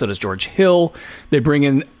Lopez. So does George Hill. They bring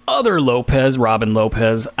in other Lopez, Robin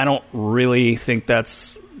Lopez. I don't really think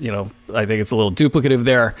that's, I think it's a little duplicative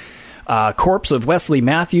there. Corpse of Wesley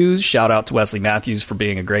Matthews. Shout out to Wesley Matthews for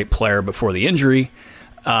being a great player before the injury.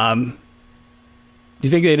 Do you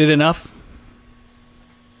think they did enough?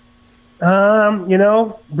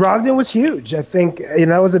 Brogdon was huge. I think,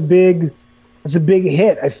 that was a big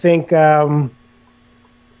hit. I think,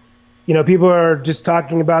 people are just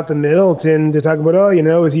talking about the Middleton. They're talking about,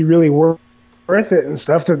 is he really worth it and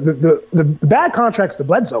stuff. The bad contract's the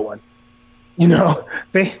Bledsoe one.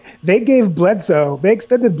 They gave Bledsoe, they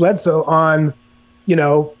extended Bledsoe on,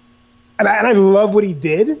 and I love what he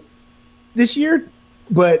did this year,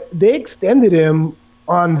 but they extended him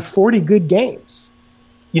on 40 good games.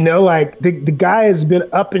 The guy has been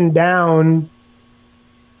up and down,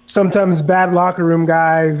 sometimes bad locker room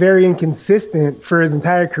guy, very inconsistent for his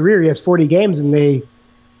entire career. He has 40 games, and they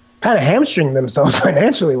kind of hamstring themselves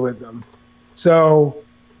financially with them. So,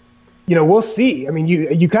 we'll see. I mean, you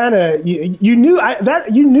knew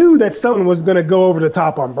that someone was going to go over the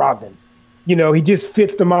top on Brogdon. He just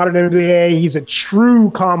fits the modern NBA. He's a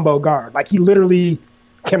true combo guard. Like, he literally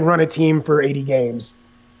can run a team for 80 games.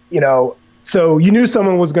 So you knew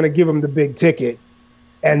someone was going to give him the big ticket,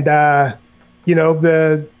 and the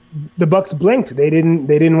Bucks blinked. They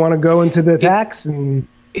didn't want to go into the tax, and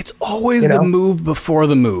it's always the move before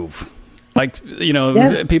the move. Like,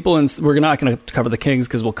 people, we're not going to cover the Kings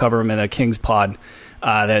because we'll cover them in a Kings pod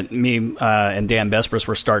that me and Dan Bespris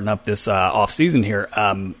were starting up this off season here.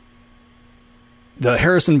 The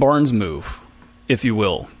Harrison Barnes move, if you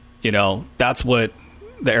will, that's what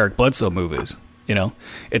the Eric Bledsoe move is.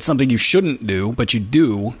 It's something you shouldn't do, but you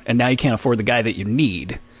do, and now you can't afford the guy that you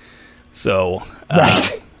need. So,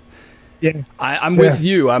 right. Yeah, I'm with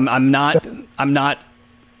you. I'm not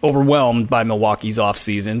overwhelmed by Milwaukee's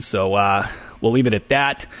offseason, so we'll leave it at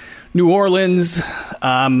that. New Orleans,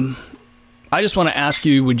 I just want to ask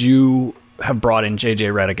you, would you have brought in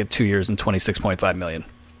JJ Redick at 2 years and $26.5 million.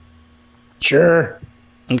 Sure.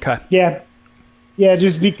 Okay. Yeah. Yeah,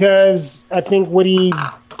 just because I think what he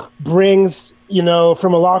brings,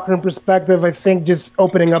 from a locker room perspective, I think just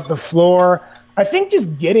opening up the floor. I think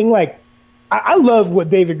just getting I love what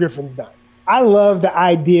David Griffin's done. I love the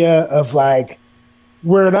idea of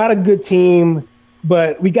we're not a good team,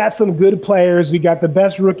 but we got some good players. We got the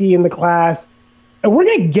best rookie in the class. And we're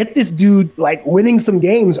going to get this dude winning some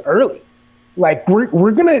games early.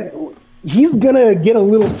 He's going to get a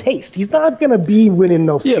little taste. He's not going to be winning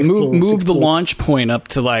no 15, move the launch point up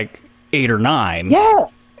to 8 or 9. Yeah.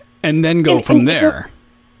 And then go from there.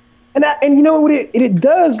 And you know what it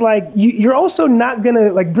does, you're also not going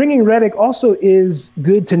to, bringing Redick also is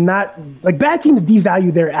good to not, bad teams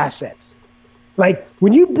devalue their assets.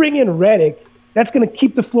 When you bring in Redick, that's going to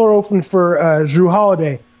keep the floor open for Jrue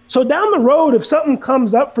Holiday. So down the road, if something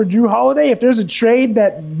comes up for Jrue Holiday, if there's a trade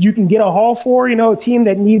that you can get a haul for, a team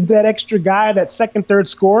that needs that extra guy, that second, third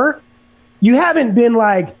scorer, you haven't been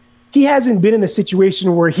he hasn't been in a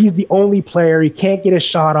situation where he's the only player, he can't get a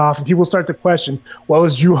shot off, and people start to question, well,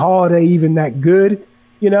 is Jrue Holiday even that good?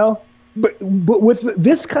 But with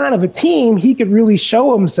this kind of a team, he could really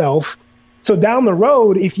show himself. So down the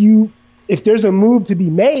road, if there's a move to be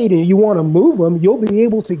made and you want to move him, you'll be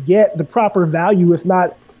able to get the proper value, if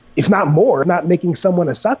not more, not making someone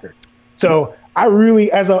a sucker. So I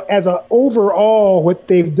really, as a overall, what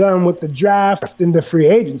they've done with the draft and the free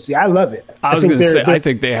agency, I love it. I was going to say, I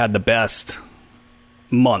think they had the best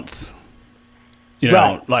month,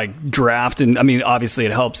 draft. And I mean, obviously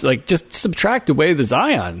it helps, just subtract away the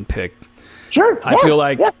Zion pick. Sure. I feel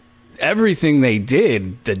everything they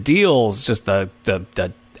did, the deals, just the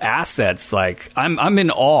assets, I'm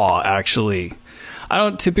in awe, actually. I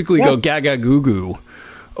don't typically go gaga goo goo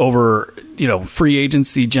over, free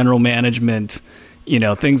agency, general management,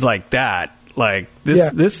 things like that.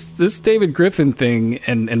 This David Griffin thing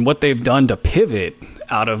and what they've done to pivot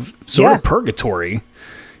out of sort of purgatory,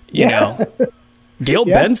 Gail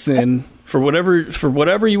Benson, for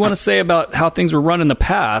whatever you want to say about how things were run in the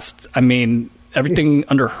past, I mean, everything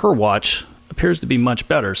under her watch appears to be much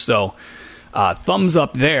better. So thumbs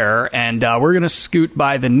up there, and we're going to scoot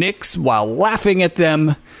by the Knicks while laughing at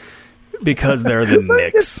them because they're the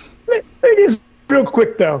Knicks. Just real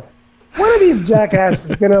quick, though. When are these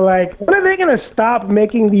jackasses going to, when are they going to stop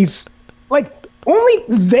making these, only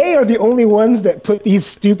they are the only ones that put these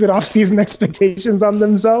stupid offseason expectations on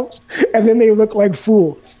themselves, and then they look like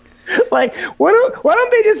fools. Why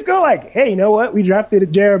don't they just go hey, you know what? We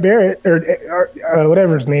drafted Jared Barrett, or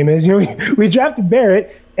whatever his name is. We drafted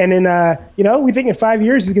Barrett, and then we think in 5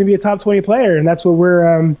 years he's going to be a top 20 player, and that's what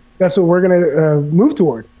we're going to move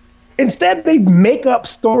toward. Instead, they make up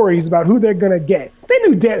stories about who they're going to get.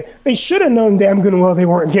 They should have known damn good and well they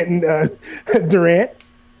weren't getting Durant.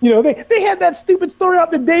 They had that stupid story out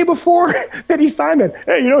the day before that he signed it.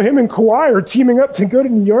 Hey, him and Kawhi are teaming up to go to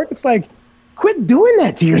New York. It's quit doing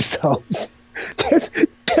that to yourself.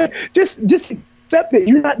 just accept that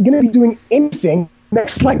you're not going to be doing anything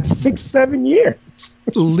next 6-7 years.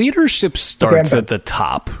 Leadership starts at the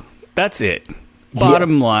top. That's it.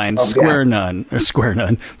 Bottom line, bar none.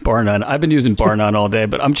 I've been using bar none all day,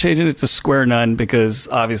 but I'm changing it to square none because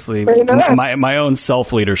obviously my own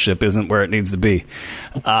self-leadership isn't where it needs to be.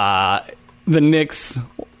 The Knicks,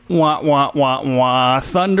 wah.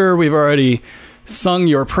 Thunder, we've already sung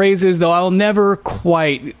your praises, though I'll never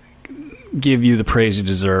quite give you the praise you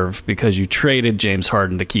deserve because you traded James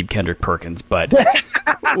Harden to keep Kendrick Perkins, but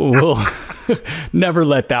we'll never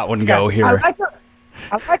let that one go here.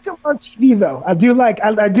 I like him on TV, though. I do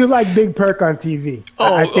like Big Perk on TV.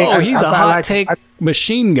 He's a hot take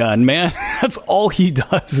machine gun, man. That's all he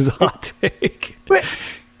does is hot take. But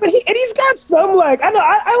he's got some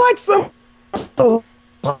I like some.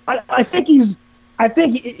 I think he's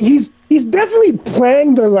definitely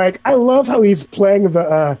playing the I love how he's playing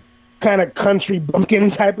the kind of country bumpkin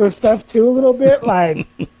type of stuff too a little bit.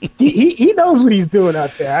 He knows what he's doing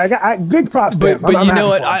out there. I got big props to him. But you know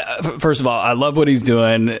what? First of all, I love what he's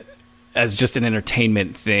doing as just an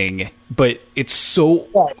entertainment thing. But it's so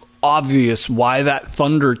obvious why that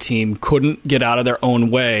Thunder team couldn't get out of their own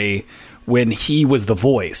way when he was the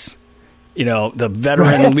voice. The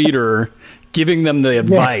veteran leader giving them the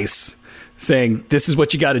advice, saying, "This is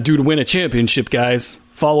what you got to do to win a championship, guys.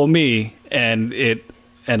 Follow me." And it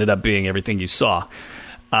ended up being everything you saw.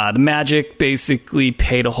 The Magic basically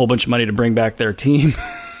paid a whole bunch of money to bring back their team.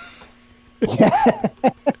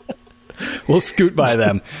 We'll scoot by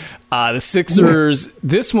them. The Sixers,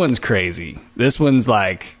 this one's crazy. This one's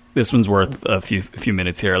worth a few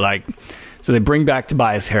minutes here. So they bring back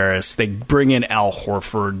Tobias Harris. They bring in Al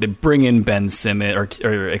Horford. They bring in Ben Simmons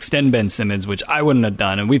or extend Ben Simmons, which I wouldn't have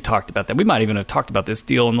done. And we've talked about that. We might even have talked about this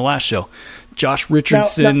deal in the last show. Josh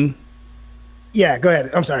Richardson. Yeah, go ahead.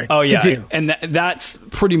 I'm sorry. Oh, yeah. Continue. And that's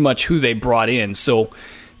pretty much who they brought in. So,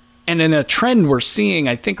 and then a trend we're seeing,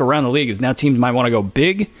 I think, around the league is now teams might want to go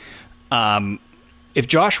big. If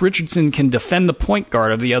Josh Richardson can defend the point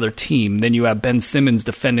guard of the other team, then you have Ben Simmons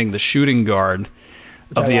defending the shooting guard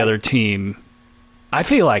of the other team. I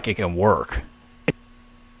feel like it can work.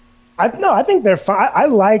 I think they're fine. I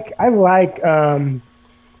like the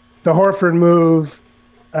Horford move,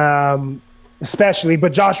 especially.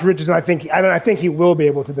 But Josh Richardson, I think he will be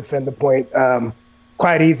able to defend the point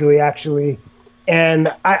quite easily, actually.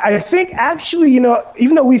 And I think, actually,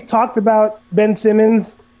 even though we've talked about Ben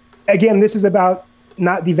Simmons, again, this is about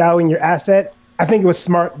not devaluing your asset. I think it was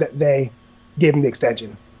smart that they gave him the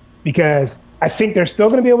extension, because I think they're still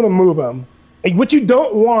going to be able to move him. Like, what you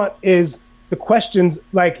don't want is the questions.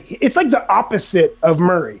 Like, it's like the opposite of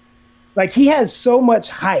Murray. Like, he has so much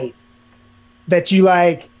height that you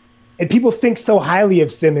like, and people think so highly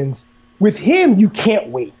of Simmons. With him, you can't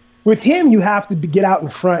wait. With him, you have to get out in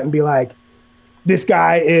front and be like, this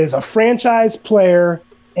guy is a franchise player,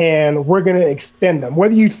 and we're going to extend him,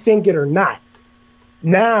 whether you think it or not.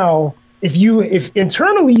 Now, if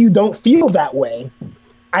internally you don't feel that way,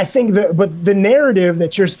 I think but the narrative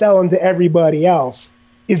that you're selling to everybody else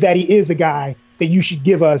is that he is a guy that you should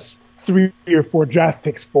give us 3 or 4 draft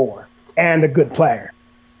picks for, and a good player.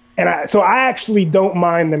 And so I actually don't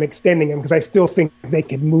mind them extending him, because I still think they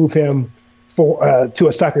could move him to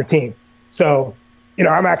a sucker team. So,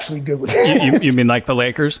 I'm actually good with it. You mean like the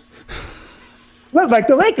Lakers? Like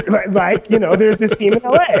the Lakers, there's this team in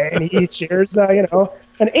LA, and he shares,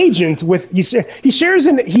 an agent with. He shares,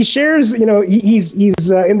 he's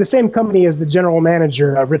in the same company as the general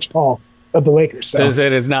manager, Rich Paul of the Lakers. So it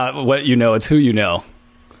is not what you know; it's who you know.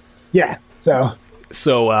 Yeah. So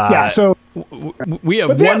we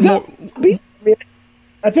have one more.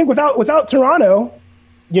 I think without Toronto,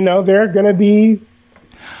 they're gonna be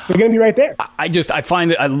right there. I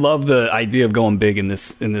find that I love the idea of going big in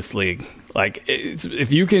this league. Like,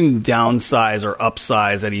 if you can downsize or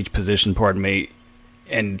upsize at each position,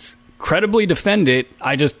 and credibly defend it,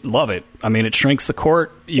 I just love it. I mean, it shrinks the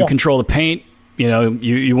court. You control the paint.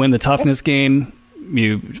 You win the toughness game.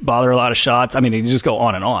 You bother a lot of shots. I mean, you just go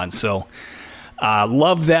on and on. So,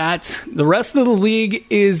 love that. The rest of the league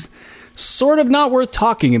is sort of not worth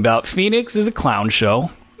talking about. Phoenix is a clown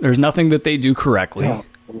show. There's nothing that they do correctly.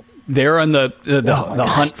 They're on the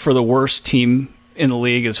hunt for the worst team in the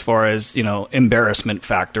league as far as, embarrassment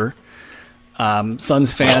factor.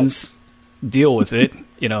 Suns fans deal with it.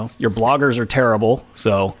 Your bloggers are terrible.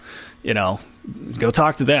 So, go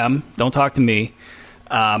talk to them. Don't talk to me.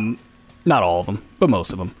 Not all of them, but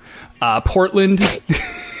most of them. Portland.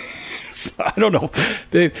 I don't know.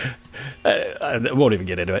 I won't even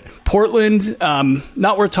get into it. Portland,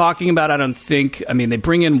 not worth talking about, I don't think. I mean, they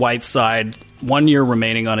bring in Whiteside, 1 year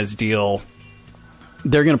remaining on his deal.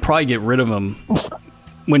 They're going to probably get rid of him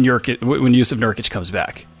when Yusuf Nurkic comes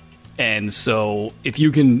back. And so if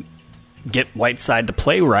you can get Whiteside to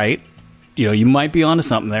play right, you might be onto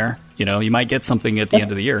something there. You might get something at the end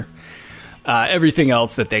of the year. Everything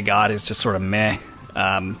else that they got is just sort of meh.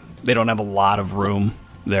 They don't have a lot of room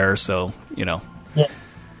there, so,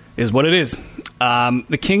 is what it is.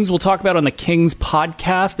 The Kings we'll talk about on the Kings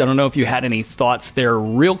podcast. I don't know if you had any thoughts there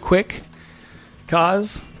real quick,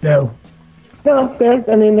 Kaz? No, they're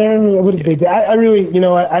what did they do? I really,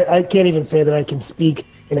 I can't even say that I can speak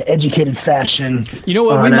in an educated fashion. You know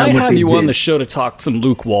what? We might have you on the show to talk some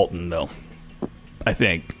Luke Walton, though, I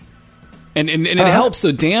think. And it helps.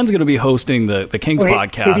 So Dan's going to be hosting the Kings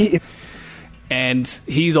podcast. And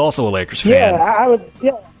he's also a Lakers fan. Yeah, I would.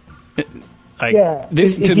 Yeah.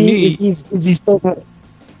 This is he still?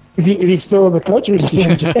 Is he still the coach, or is he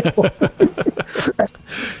in jail?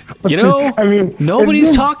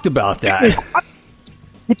 Nobody's talked about that.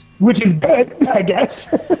 Which is good, I guess.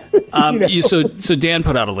 So Dan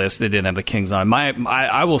put out a list. They didn't have the Kings on.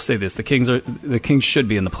 I will say this: the Kings should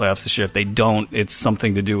be in the playoffs this year. If they don't, it's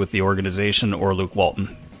something to do with the organization or Luke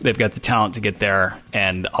Walton. They've got the talent to get there,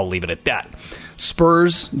 and I'll leave it at that.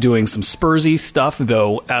 Spurs doing some Spursy stuff,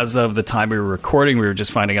 though. As of the time we were recording, we were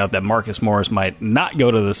just finding out that Marcus Morris might not go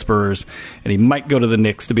to the Spurs, and he might go to the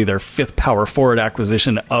Knicks to be their 5th power forward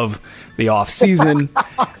acquisition of the offseason.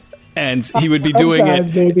 And he would be doing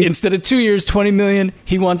it instead of 2 years, $20 million.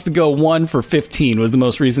 He wants to go 1 for 15 was the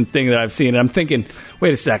most recent thing that I've seen. And I'm thinking,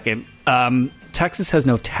 wait a second. Texas has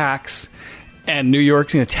no tax, and New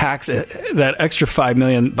York's going to tax that extra $5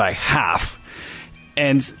 million by half.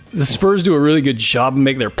 And the Spurs do a really good job of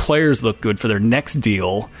making their players look good for their next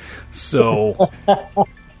deal. So,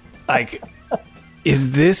 like,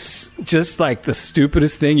 is this just like the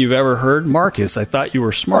stupidest thing you've ever heard? Marcus, I thought you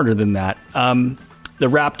were smarter than that. The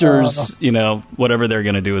Raptors, whatever they're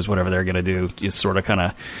going to do is whatever they're going to do. You sort of kind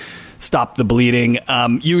of stop the bleeding.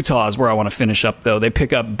 Utah is where I want to finish up, though. They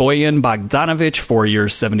pick up Bojan Bogdanovic, 4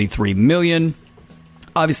 years, $73 million.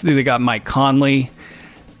 Obviously, they got Mike Conley.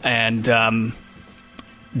 And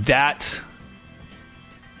that,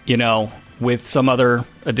 with some other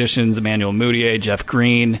additions, Emmanuel Mudiay, Jeff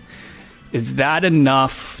Green, is that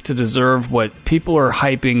enough to deserve what people are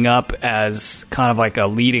hyping up as kind of like a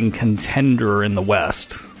leading contender in the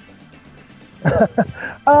West?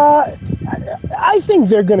 I think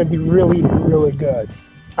they're going to be really, really good.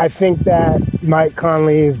 I think that Mike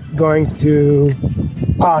Conley is going to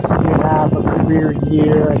possibly have a career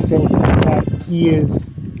year. I think that he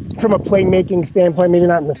is, from a playmaking standpoint, maybe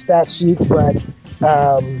not in the stat sheet, but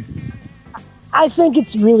I think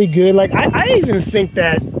it's really good. Like, I even think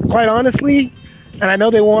that, quite honestly, and I know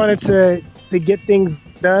they wanted to get things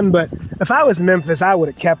done, but if I was Memphis, I would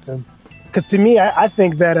have kept him. Because to me, I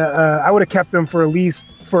think that I would have kept him for at least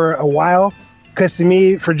for a while. Because to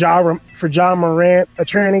me, for John Morant, a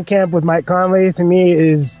training camp with Mike Conley, to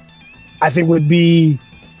me, I think would be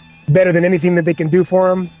better than anything that they can do for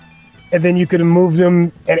him. And then you could have moved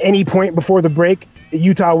them at any point before the break.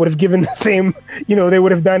 Utah would have given the same, they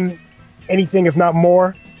would have done anything if not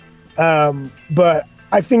more. But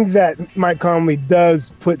I think that Mike Conley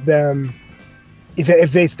does put them,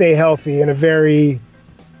 if they stay healthy, in a very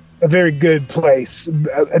good place,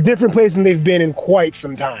 a different place than they've been in quite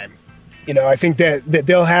some time. I think that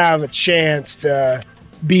they'll have a chance to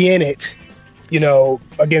be in it,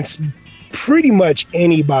 against pretty much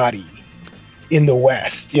anybody in the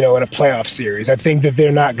West, in a playoff series. I think that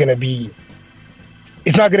it's not going to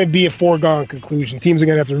be a foregone conclusion. Teams are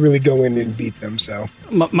going to have to really go in and beat them. So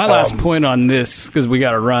my last point on this, because we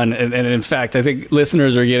got to run, and in fact, I think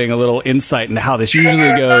listeners are getting a little insight into how this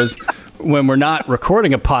usually goes when we're not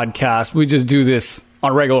recording a podcast. We just do this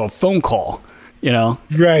on a regular phone call,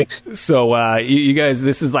 Right. So you guys,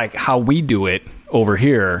 this is like how we do it over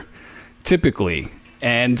here, typically.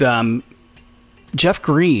 And Jeff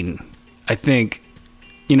Green, I think,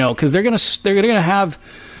 because they're gonna have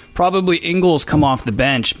probably Ingles come off the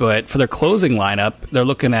bench, but for their closing lineup, they're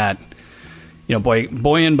looking at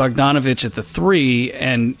Bojan Bogdanovic at the 3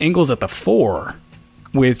 and Ingles at the 4,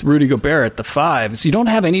 with Rudy Gobert at the 5. So you don't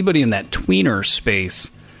have anybody in that tweener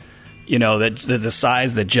space, that the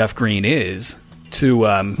size that Jeff Green is to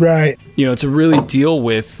right, to really deal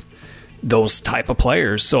with those type of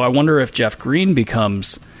players. So I wonder if Jeff Green I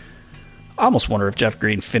almost wonder if Jeff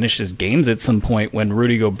Green finishes games at some point when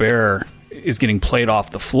Rudy Gobert is getting played off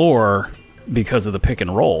the floor because of the pick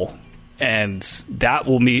and roll. And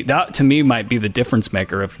that to me might be the difference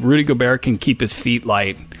maker. If Rudy Gobert can keep his feet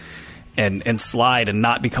light and slide and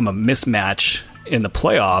not become a mismatch in the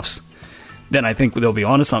playoffs, then I think they'll be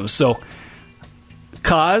onto something. So,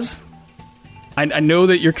 Kaz, I know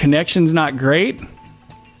that your connection's not great.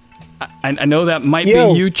 I know that might be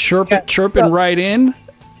you chirping right in.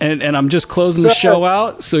 And I'm just closing the show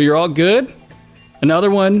out, so you're all good. Another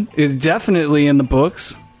one is definitely in the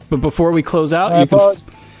books. But before we close out,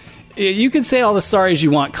 you can say all the sorries you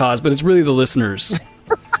want, Kaz, but it's really the listeners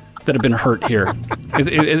that have been hurt here.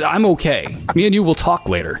 I'm okay. Me and you will talk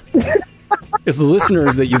later. It's the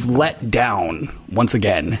listeners that you've let down once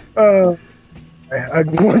again.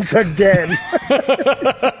 Once again.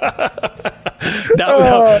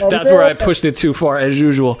 That's where I pushed it too far, as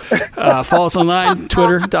usual. Follow us online,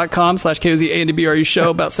 twitter.com/KOZANDBRU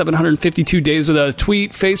show. About 752 days without a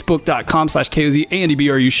tweet.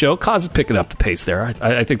 Facebook.com/KOZANDBRU show. Cause is picking up the pace there.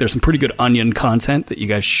 I think there's some pretty good onion content that you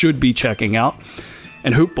guys should be checking out.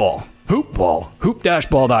 And Hoopball,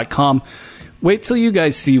 hoop-ball.com. Wait till you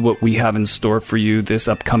guys see what we have in store for you this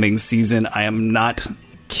upcoming season. I am not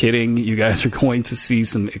kidding. You guys are going to see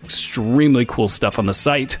some extremely cool stuff on the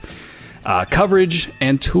site. Coverage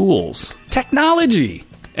and tools, technology,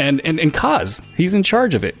 and Kaz. He's in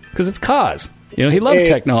charge of it because it's Kaz. He loves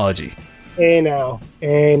technology. Hey now.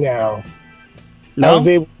 No? I was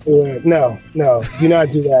able to. No, do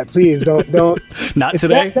not do that, please. Don't. Not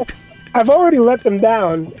today. I've already let them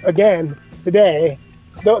down again today.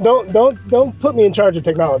 don't put me in charge of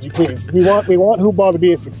technology, please. We want hoopball to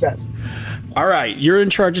be a success. All right, you're in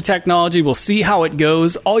charge of technology. We'll see how it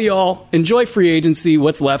goes. All y'all, enjoy free agency,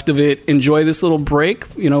 what's left of it. Enjoy this little break.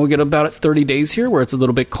 You know, we get about 30 days here where it's a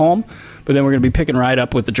little bit calm, but then we're going to be picking right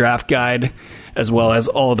up with the draft guide as well as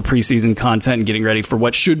all of the preseason content and getting ready for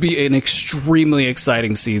what should be an extremely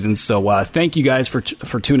exciting season. So thank you guys for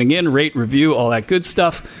tuning in, rate, review, all that good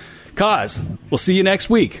stuff. Kaz, we'll see you next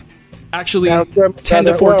week. Actually, 10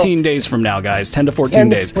 to 14 days from now, guys. 10 to 14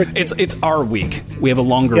 days. It's our week. We have a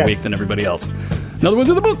longer week than everybody else. Another one's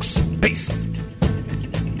in the books. Peace.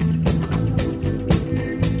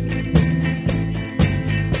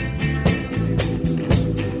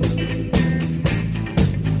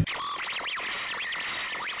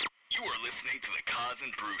 You are listening to the Kaz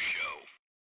and Brew Show.